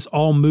guns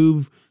all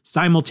move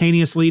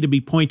simultaneously to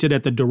be pointed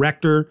at the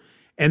director.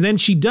 And then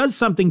she does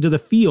something to the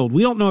field.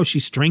 We don't know if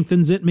she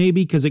strengthens it,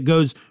 maybe, because it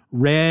goes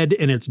red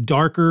and it's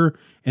darker.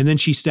 And then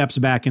she steps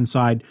back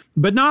inside.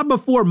 But not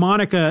before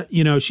Monica,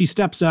 she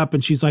steps up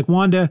and she's like,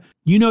 "Wanda,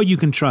 you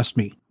can trust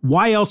me.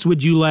 Why else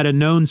would you let a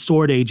known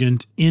SWORD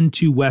agent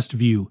into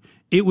Westview?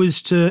 It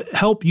was to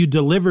help you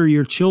deliver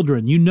your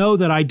children. You know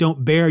that I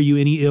don't bear you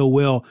any ill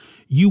will.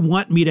 You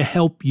want me to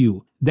help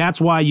you. That's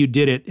why you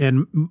did it."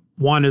 And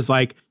Wanda's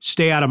like,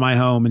 "Stay out of my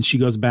home." And she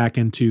goes back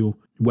into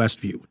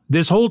Westview.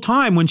 This whole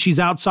time when she's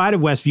outside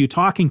of Westview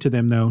talking to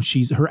them, though,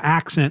 her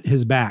accent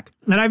is back.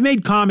 And I've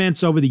made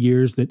comments over the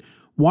years that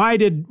why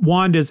did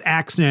Wanda's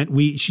accent,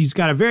 she's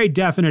got a very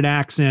definite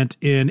accent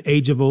in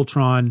Age of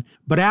Ultron,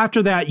 but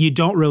after that, you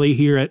don't really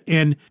hear it.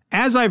 And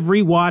as I've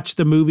rewatched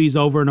the movies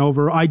over and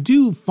over, I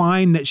do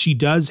find that she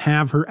does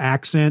have her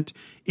accent.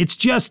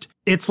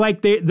 It's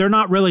like they're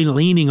not really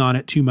leaning on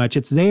it too much.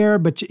 It's there,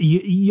 but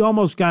you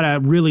almost got to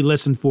really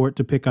listen for it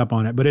to pick up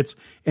on it. But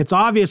it's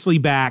obviously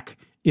back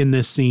in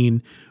this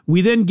scene. We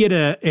then get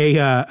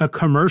a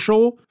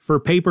commercial for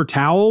paper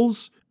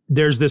towels.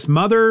 There's this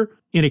mother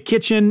in a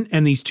kitchen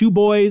and these two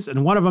boys,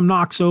 and one of them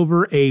knocks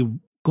over a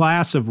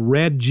glass of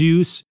red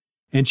juice,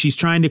 and she's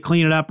trying to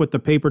clean it up with the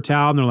paper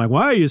towel. And they're like,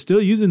 "Why are you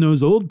still using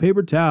those old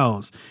paper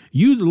towels?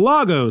 Use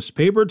Lagos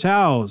paper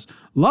towels.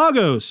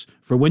 Lagos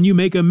for when you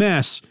make a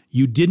mess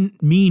you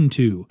didn't mean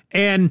to."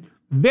 And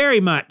very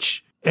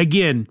much,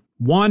 again,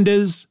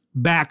 Wanda's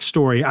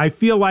backstory. I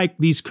feel like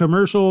these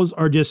commercials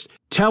are just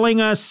telling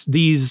us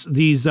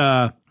these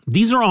are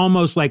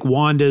almost like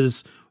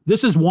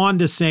this is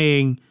Wanda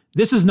saying,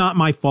 "This is not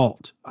my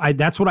fault."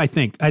 That's what I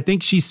think. I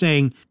think she's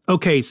saying,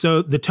 okay,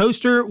 so the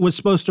toaster was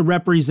supposed to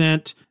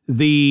represent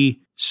the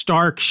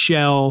Stark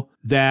shell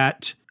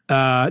that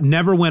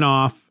never went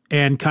off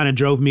and kind of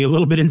drove me a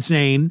little bit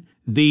insane.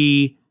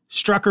 The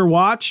Strucker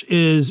watch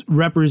is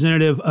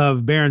representative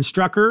of Baron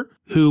Strucker,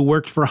 who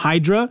worked for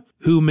Hydra,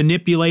 who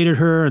manipulated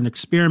her and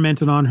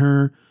experimented on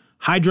her.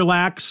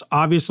 Hydralax,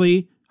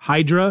 obviously,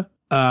 Hydra,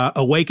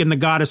 awakened the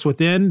goddess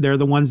within. They're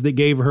the ones that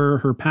gave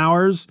her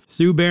powers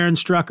through Baron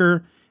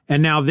Strucker.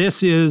 And now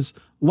this is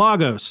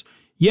Lagos.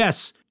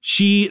 Yes,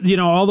 she,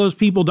 all those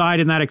people died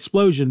in that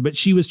explosion, but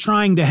she was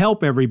trying to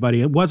help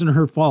everybody. It wasn't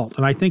her fault.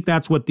 And I think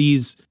that's what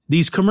these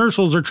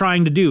commercials are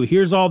trying to do.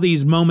 Here's all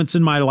these moments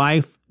in my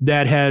life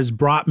that has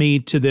brought me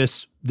to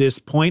this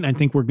point. I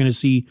think we're going to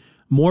see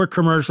more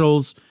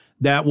commercials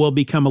that will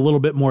become a little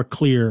bit more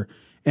clear.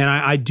 And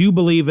I do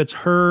believe it's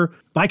her.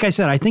 Like I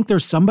said, I think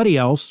there's somebody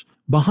else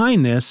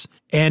behind this.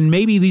 And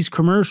maybe these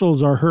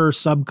commercials are her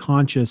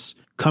subconscious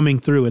coming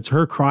through. It's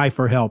her cry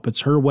for help.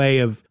 It's her way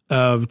of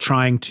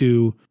trying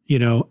to,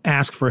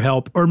 ask for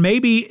help. Or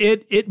maybe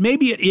it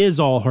is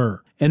all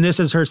her. And this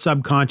is her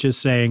subconscious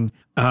saying,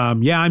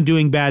 yeah, I'm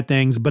doing bad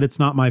things, but it's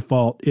not my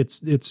fault.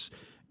 It's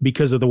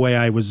because of the way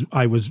I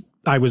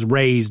was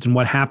raised and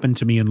what happened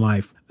to me in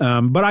life.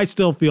 But I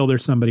still feel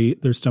there's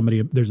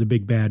a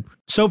big bad.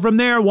 So from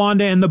there,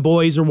 Wanda and the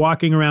boys are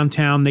walking around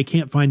town. They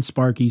can't find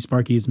Sparky.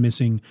 Sparky is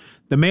missing.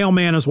 The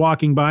mailman is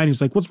walking by and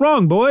he's like, "What's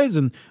wrong, boys?"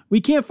 And "We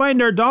can't find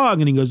our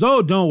dog." And he goes,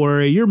 "Oh, don't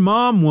worry. Your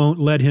mom won't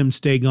let him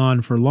stay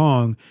gone for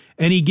long."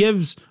 And he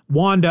gives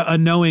Wanda a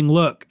knowing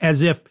look,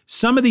 as if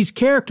some of these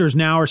characters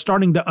now are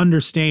starting to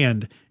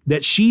understand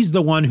that she's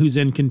the one who's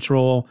in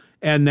control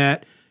and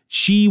that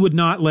she would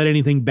not let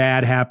anything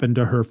bad happen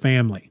to her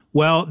family.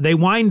 Well, they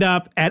wind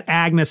up at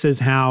Agnes's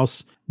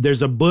house.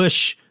 There's a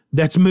bush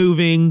that's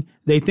moving.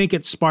 They think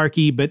it's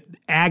Sparky, but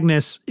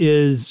Agnes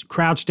is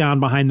crouched down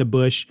behind the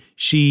bush.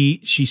 She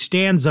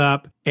stands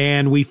up,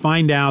 and we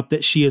find out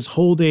that she is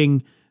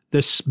holding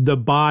the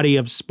body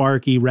of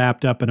Sparky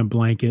wrapped up in a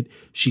blanket.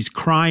 She's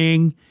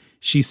crying.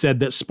 She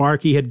said that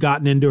Sparky had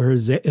gotten into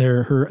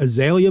her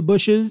azalea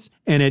bushes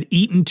and had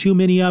eaten too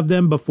many of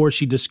them before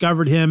she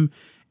discovered him.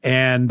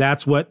 And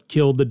that's what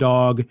killed the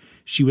dog.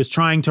 She was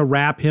trying to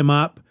wrap him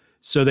up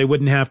so they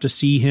wouldn't have to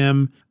see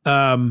him.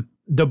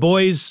 The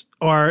boys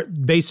are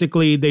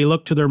basically, they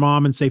look to their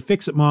mom and say,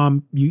 "Fix it,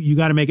 Mom. You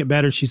got to make it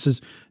better." She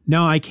says,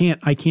 "No, I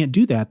can't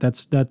do that.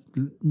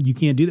 You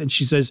can't do that." And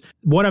she says,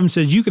 one of them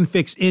says, "You can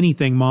fix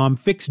anything, Mom.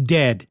 Fix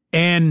dead."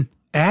 And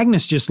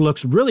Agnes just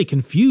looks really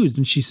confused.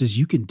 And she says,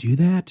 "You can do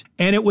that?"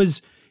 And it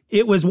was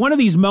one of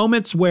these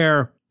moments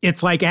where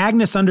it's like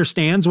Agnes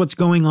understands what's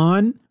going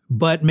on,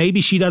 but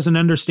maybe she doesn't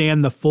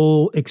understand the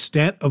full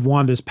extent of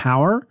Wanda's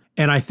power.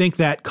 And I think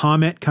that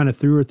comment kind of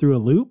threw her through a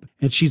loop.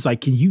 And she's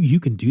like, you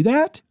can do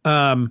that?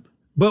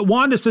 But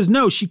Wanda says,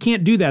 no, she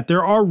can't do that.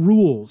 There are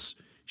rules,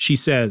 she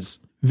says.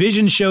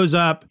 Vision shows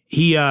up.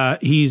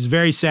 He's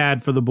very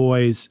sad for the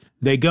boys.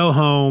 They go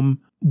home.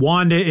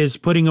 Wanda is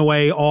putting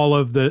away all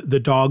of the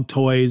dog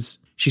toys.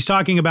 She's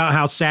talking about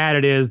how sad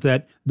it is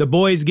that the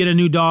boys get a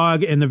new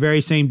dog and the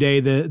very same day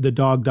the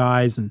dog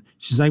dies. And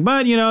she's like,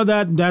 but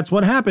that's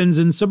what happens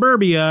in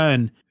suburbia.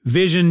 And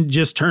Vision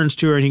just turns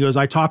to her and he goes,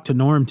 "I talked to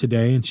Norm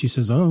today." And she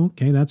says, "Oh,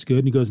 okay, that's good."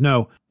 And he goes,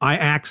 "No, I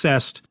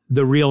accessed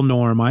the real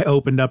Norm. I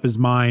opened up his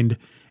mind."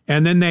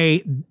 And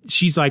then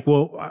she's like,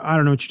 "Well, I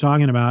don't know what you're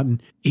talking about."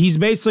 And he's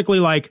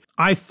basically like,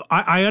 I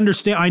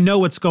understand. I know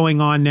what's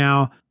going on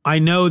now. I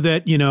know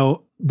that,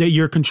 that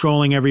you're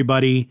controlling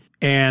everybody.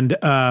 And,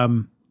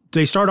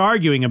 they start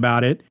arguing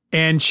about it,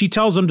 and she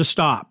tells him to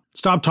stop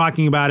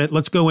talking about it.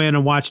 Let's go in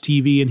and watch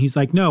TV. And he's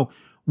like, "No,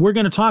 we're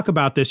going to talk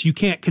about this. You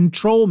can't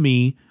control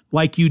me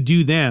like you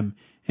do them."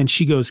 And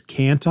she goes,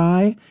 "Can't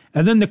I?"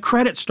 And then the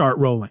credits start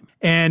rolling,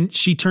 and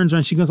she turns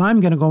around. She goes,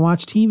 "I'm going to go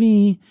watch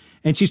TV."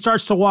 And she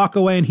starts to walk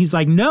away, and he's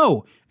like,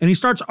 "No." And he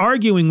starts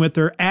arguing with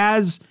her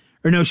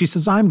she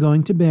says, "I'm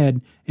going to bed."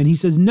 And he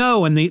says,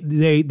 "No." And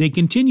they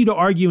continue to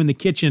argue in the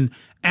kitchen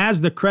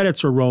as the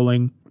credits are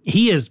rolling.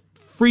 He is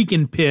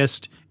freaking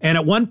pissed. And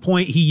at one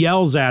point he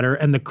yells at her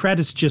and the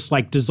credits just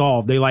like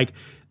dissolve.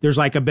 There's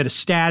like a bit of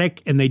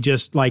static and they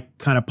just like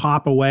kind of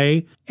pop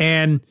away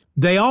and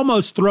they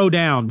almost throw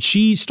down.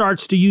 She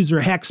starts to use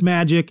her hex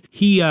magic.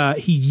 He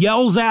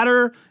yells at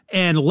her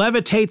and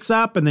levitates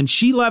up, and then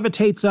she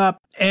levitates up.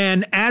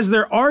 And as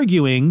they're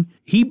arguing,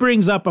 he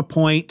brings up a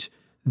point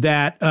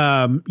that,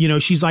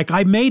 she's like,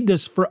 "I made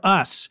this for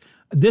us.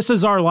 This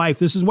is our life.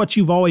 This is what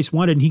you've always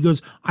wanted." And he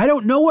goes, "I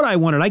don't know what I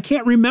wanted. I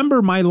can't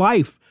remember my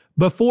life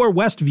before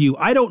Westview.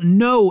 I don't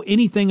know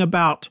anything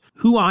about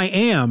who I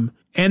am."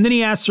 And then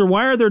he asks her,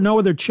 "Why are there no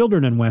other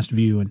children in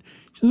Westview?" And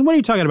she says, "What are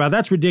you talking about?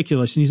 That's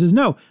ridiculous." And he says,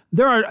 "No,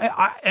 there are.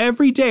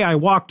 Every day I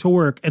walk to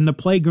work and the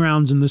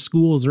playgrounds and the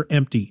schools are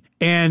empty."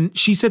 And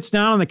she sits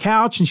down on the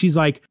couch and she's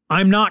like,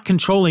 "I'm not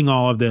controlling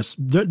all of this.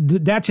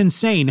 That's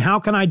insane. How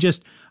can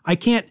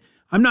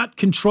I'm not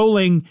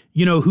controlling,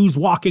 who's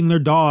walking their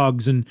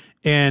dogs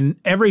and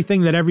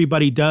everything that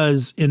everybody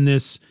does in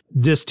this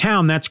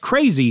town. That's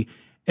crazy."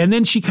 And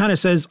then she kind of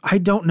says, "I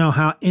don't know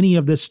how any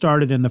of this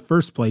started in the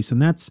first place." And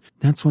that's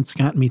what's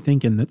got me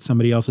thinking that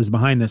somebody else is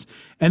behind this.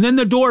 And then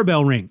the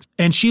doorbell rings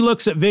and she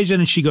looks at Vision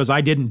and she goes,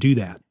 "I didn't do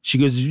that." She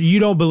goes, "You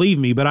don't believe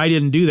me, but I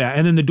didn't do that."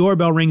 And then the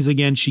doorbell rings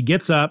again. She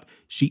gets up,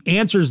 she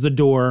answers the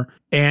door,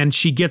 and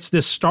she gets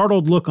this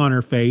startled look on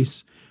her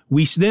face.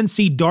 We then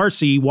see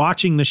Darcy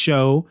watching the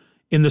show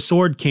in the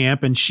sword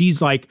camp, and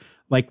she's like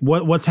Like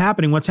what's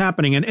happening? What's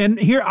happening? And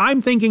here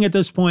I'm thinking at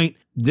this point,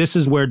 this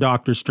is where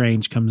Doctor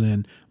Strange comes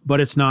in,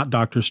 but it's not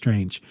Doctor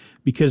Strange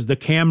because the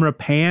camera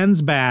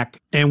pans back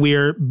and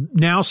we're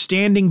now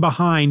standing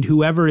behind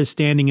whoever is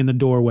standing in the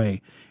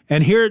doorway.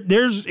 And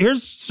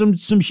here's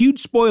some huge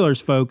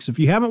spoilers, folks. If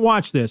you haven't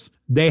watched this,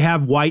 they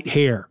have white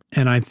hair.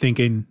 And I'm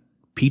thinking,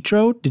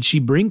 Pietro? Did she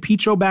bring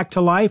Pietro back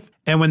to life?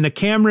 And when the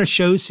camera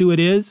shows who it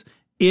is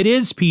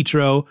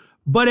Pietro,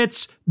 but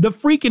it's the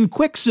freaking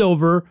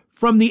Quicksilver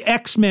from the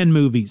X-Men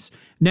movies.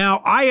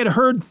 Now, I had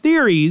heard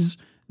theories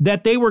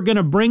that they were going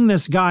to bring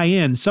this guy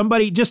in.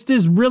 Somebody, just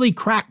this really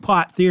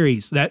crackpot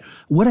theories that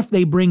what if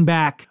they bring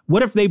back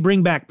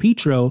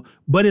Pietro,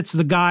 but it's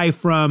the guy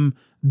from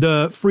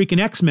the freaking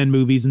X-Men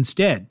movies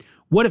instead?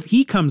 What if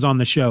he comes on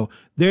the show?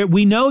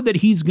 We know that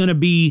he's going to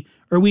be,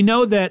 or we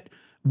know that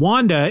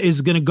Wanda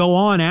is going to go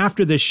on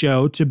after this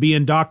show to be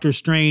in Doctor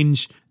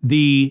Strange,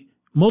 the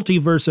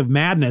Multiverse of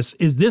Madness.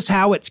 Is this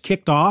how it's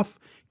kicked off?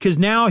 Because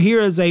now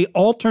here is a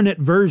alternate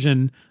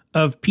version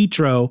of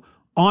Pietro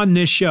on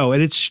this show.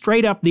 And it's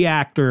straight up the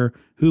actor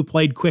who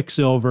played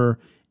Quicksilver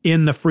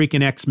in the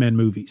freaking X-Men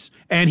movies.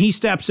 And he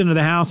steps into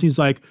the house. He's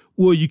like,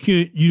 well,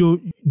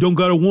 you don't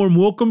got a warm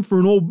welcome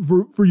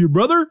for your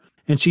brother?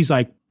 And she's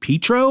like,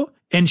 Pietro?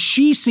 And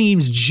she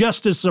seems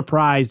just as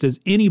surprised as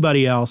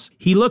anybody else.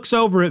 He looks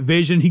over at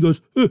Vision. He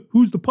goes,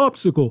 who's the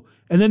popsicle?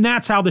 And then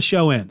that's how the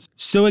show ends.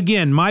 So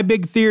again, my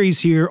big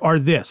theories here are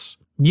this.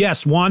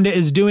 Yes, Wanda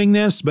is doing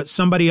this, but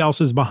somebody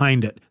else is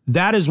behind it.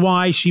 That is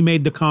why she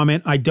made the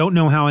comment, I don't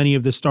know how any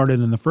of this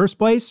started in the first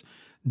place.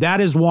 That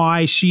is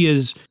why she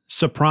is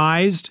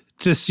surprised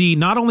to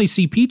not only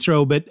see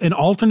Pietro, but an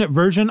alternate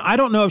version. I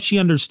don't know if she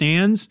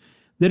understands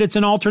that it's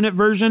an alternate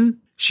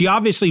version. She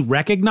obviously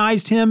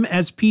recognized him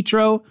as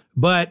Pietro,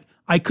 but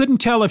I couldn't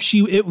tell if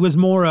it was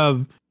more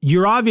of,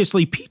 you're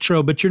obviously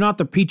Pietro, but you're not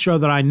the Pietro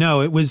that I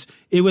know. It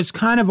was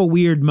kind of a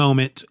weird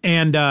moment.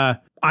 And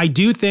I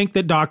do think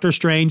that Doctor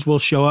Strange will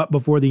show up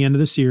before the end of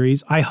the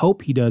series. I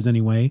hope he does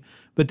anyway,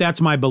 but that's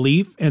my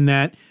belief, and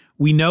that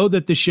we know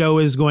that the show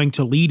is going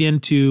to lead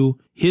into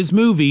his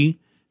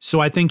movie. So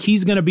I think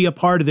he's going to be a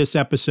part of this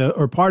episode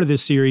or part of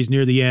this series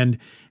near the end,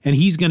 and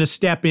he's going to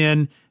step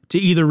in to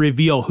either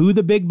reveal who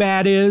the big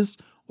bad is,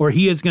 or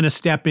he is going to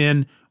step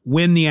in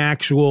when the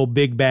actual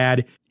big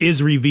bad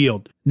is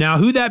revealed. Now,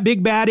 who that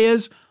big bad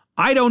is,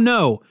 I don't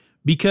know,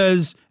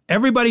 because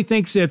everybody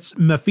thinks it's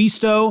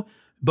Mephisto.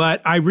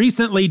 But I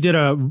recently did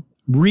a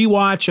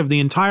rewatch of the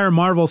entire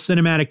Marvel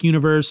Cinematic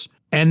Universe,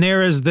 and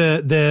there is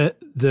the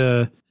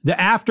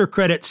after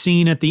credit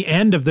scene at the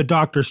end of the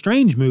Doctor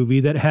Strange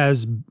movie that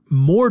has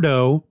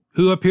Mordo,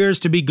 who appears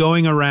to be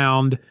going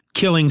around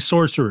killing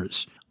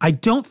sorcerers. I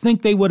don't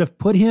think they would have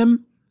put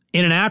him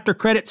in an after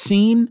credit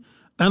scene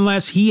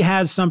unless he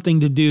has something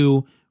to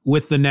do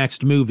with the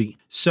next movie.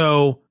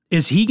 So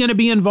is he going to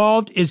be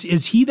involved? Is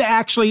he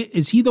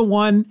the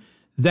one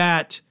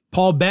that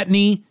Paul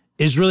Bettany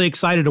is really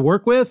excited to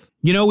work with?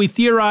 You know, we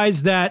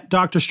theorize that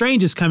Doctor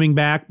Strange is coming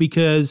back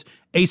because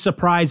a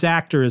surprise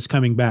actor is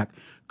coming back.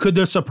 Could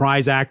the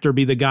surprise actor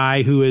be the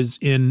guy who's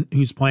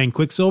playing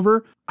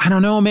Quicksilver? I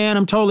don't know, man.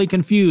 I'm totally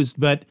confused,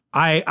 but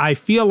I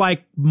feel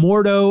like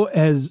Mordo,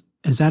 is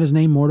that his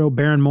name? Mordo?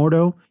 Baron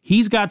Mordo?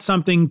 He's got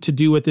something to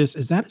do with this.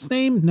 Is that his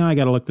name? No, I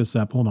got to look this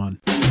up. Hold on.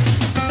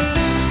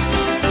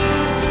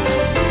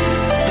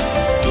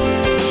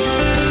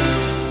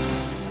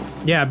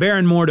 Yeah,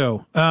 Baron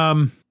Mordo.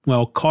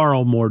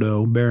 Carl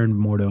Mordo, Baron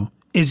Mordo.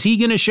 Is he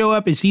going to show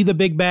up? Is he the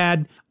big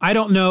bad? I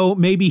don't know.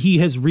 Maybe he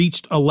has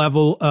reached a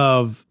level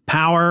of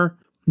power.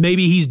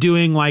 Maybe he's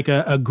doing like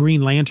a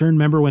Green Lantern.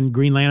 Remember when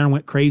Green Lantern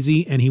went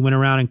crazy and he went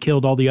around and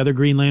killed all the other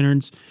Green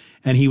Lanterns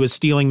and he was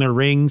stealing their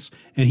rings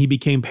and he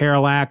became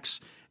Parallax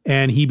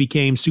and he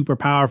became super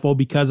powerful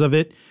because of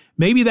it?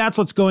 Maybe that's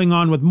what's going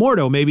on with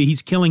Mordo. Maybe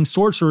he's killing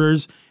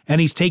sorcerers and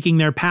he's taking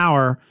their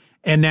power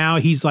and now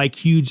he's like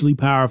hugely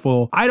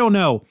powerful. I don't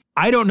know.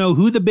 I don't know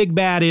who the big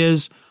bad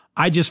is.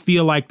 I just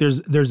feel like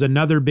there's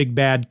another big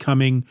bad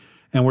coming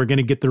and we're going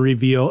to get the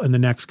reveal in the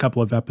next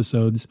couple of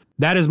episodes.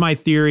 That is my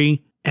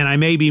theory, and I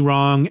may be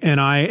wrong, and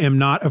I am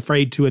not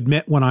afraid to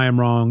admit when I am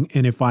wrong.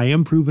 And if I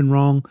am proven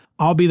wrong,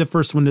 I'll be the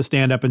first one to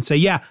stand up and say,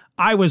 yeah,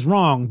 I was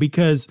wrong,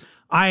 because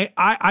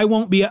I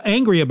won't be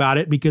angry about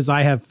it because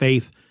I have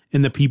faith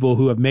in the people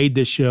who have made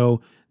this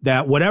show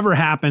that whatever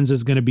happens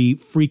is going to be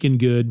freaking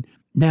good.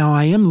 Now,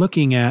 I am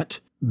looking at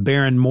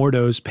Baron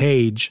Mordo's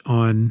page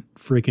on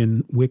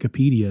freaking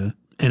Wikipedia,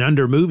 and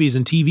under movies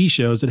and TV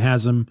shows, it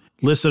has him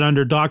listed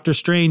under Doctor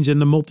Strange in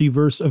the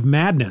Multiverse of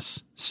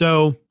Madness.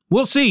 So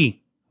we'll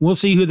see. We'll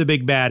see who the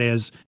big bad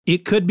is.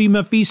 It could be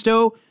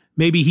Mephisto.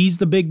 Maybe he's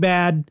the big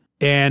bad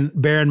and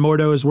Baron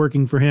Mordo is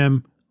working for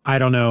him. I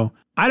don't know.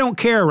 I don't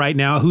care right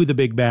now who the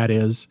big bad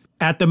is.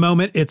 At the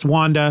moment, it's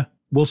Wanda.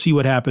 We'll see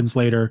what happens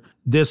later.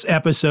 This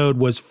episode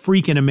was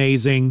freaking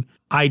amazing.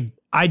 I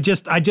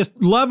just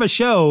love a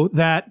show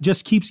that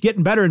just keeps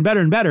getting better and better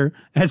and better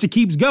as it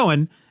keeps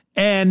going.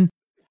 And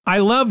I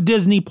love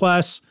Disney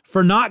Plus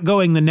for not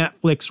going the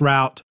Netflix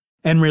route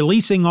and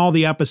releasing all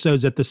the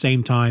episodes at the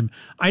same time.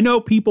 I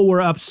know people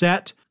were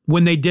upset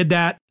when they did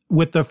that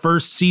with the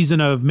first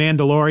season of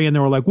Mandalorian. They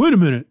were like, wait a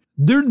minute,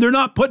 they're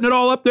not putting it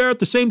all up there at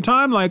the same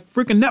time like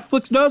freaking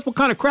Netflix does? What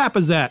kind of crap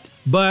is that?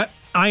 But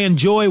I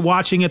enjoy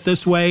watching it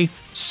this way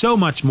so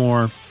much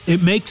more.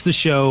 It makes the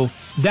show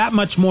that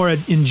much more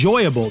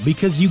enjoyable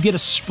because you get to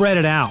spread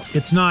it out.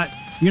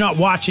 You're not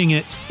watching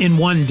it in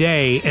one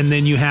day and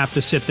then you have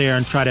to sit there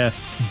and try to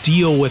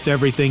deal with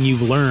everything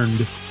you've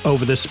learned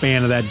over the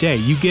span of that day.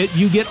 You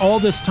get all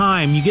this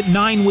time. You get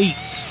 9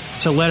 weeks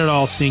to let it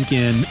all sink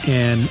in,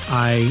 and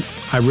I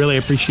really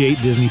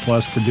appreciate Disney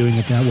Plus for doing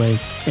it that way,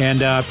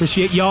 and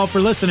appreciate y'all for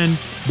listening.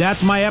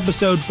 That's my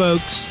episode,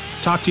 folks.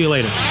 Talk to you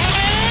later.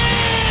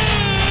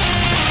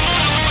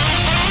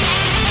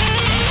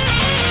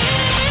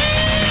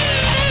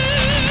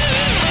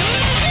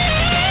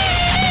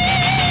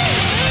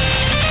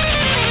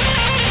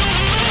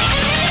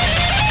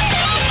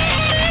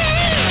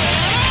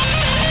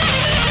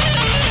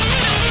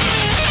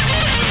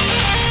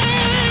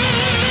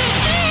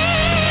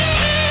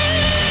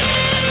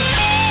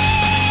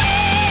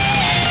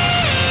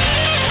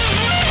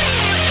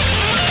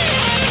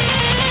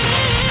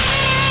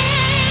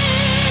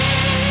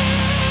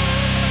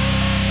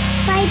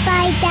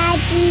 Bye-bye,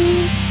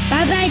 Daddy.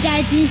 Bye-bye,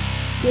 Daddy.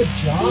 Good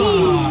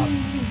job.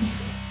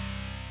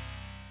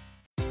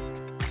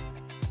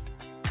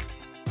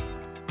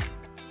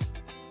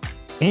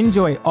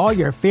 Enjoy all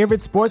your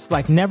favorite sports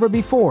like never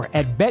before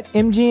at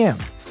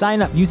BetMGM.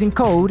 Sign up using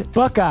code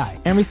Buckeye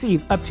and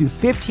receive up to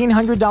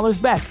 $1,500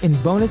 back in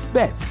bonus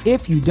bets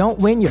if you don't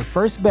win your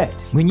first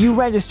bet. When you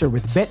register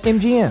with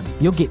BetMGM,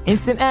 you'll get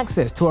instant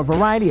access to a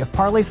variety of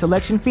parlay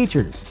selection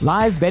features,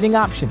 live betting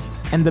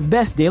options, and the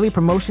best daily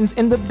promotions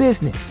in the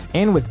business.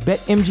 And with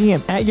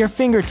BetMGM at your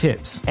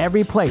fingertips,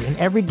 every play and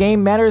every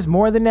game matters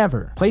more than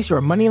ever. Place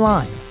your money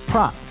line,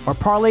 prop, or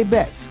parlay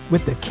bets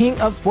with the king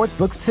of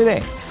sportsbooks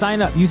today.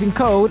 Sign up using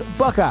code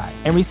Buckeye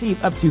and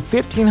receive up to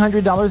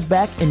 $1,500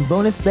 back in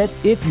bonus bets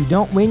if you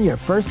don't win your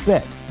first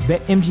bet.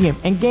 BetMGM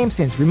and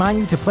GameSense remind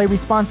you to play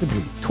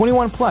responsibly.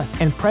 21 plus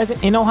and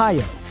present in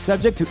Ohio,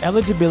 subject to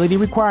eligibility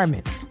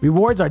requirements.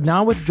 Rewards are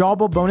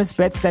non-withdrawable bonus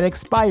bets that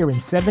expire in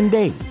 7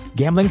 days.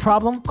 Gambling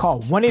problem?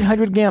 Call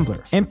 1-800-GAMBLER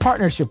in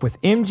partnership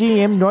with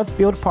MGM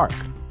Northfield Park.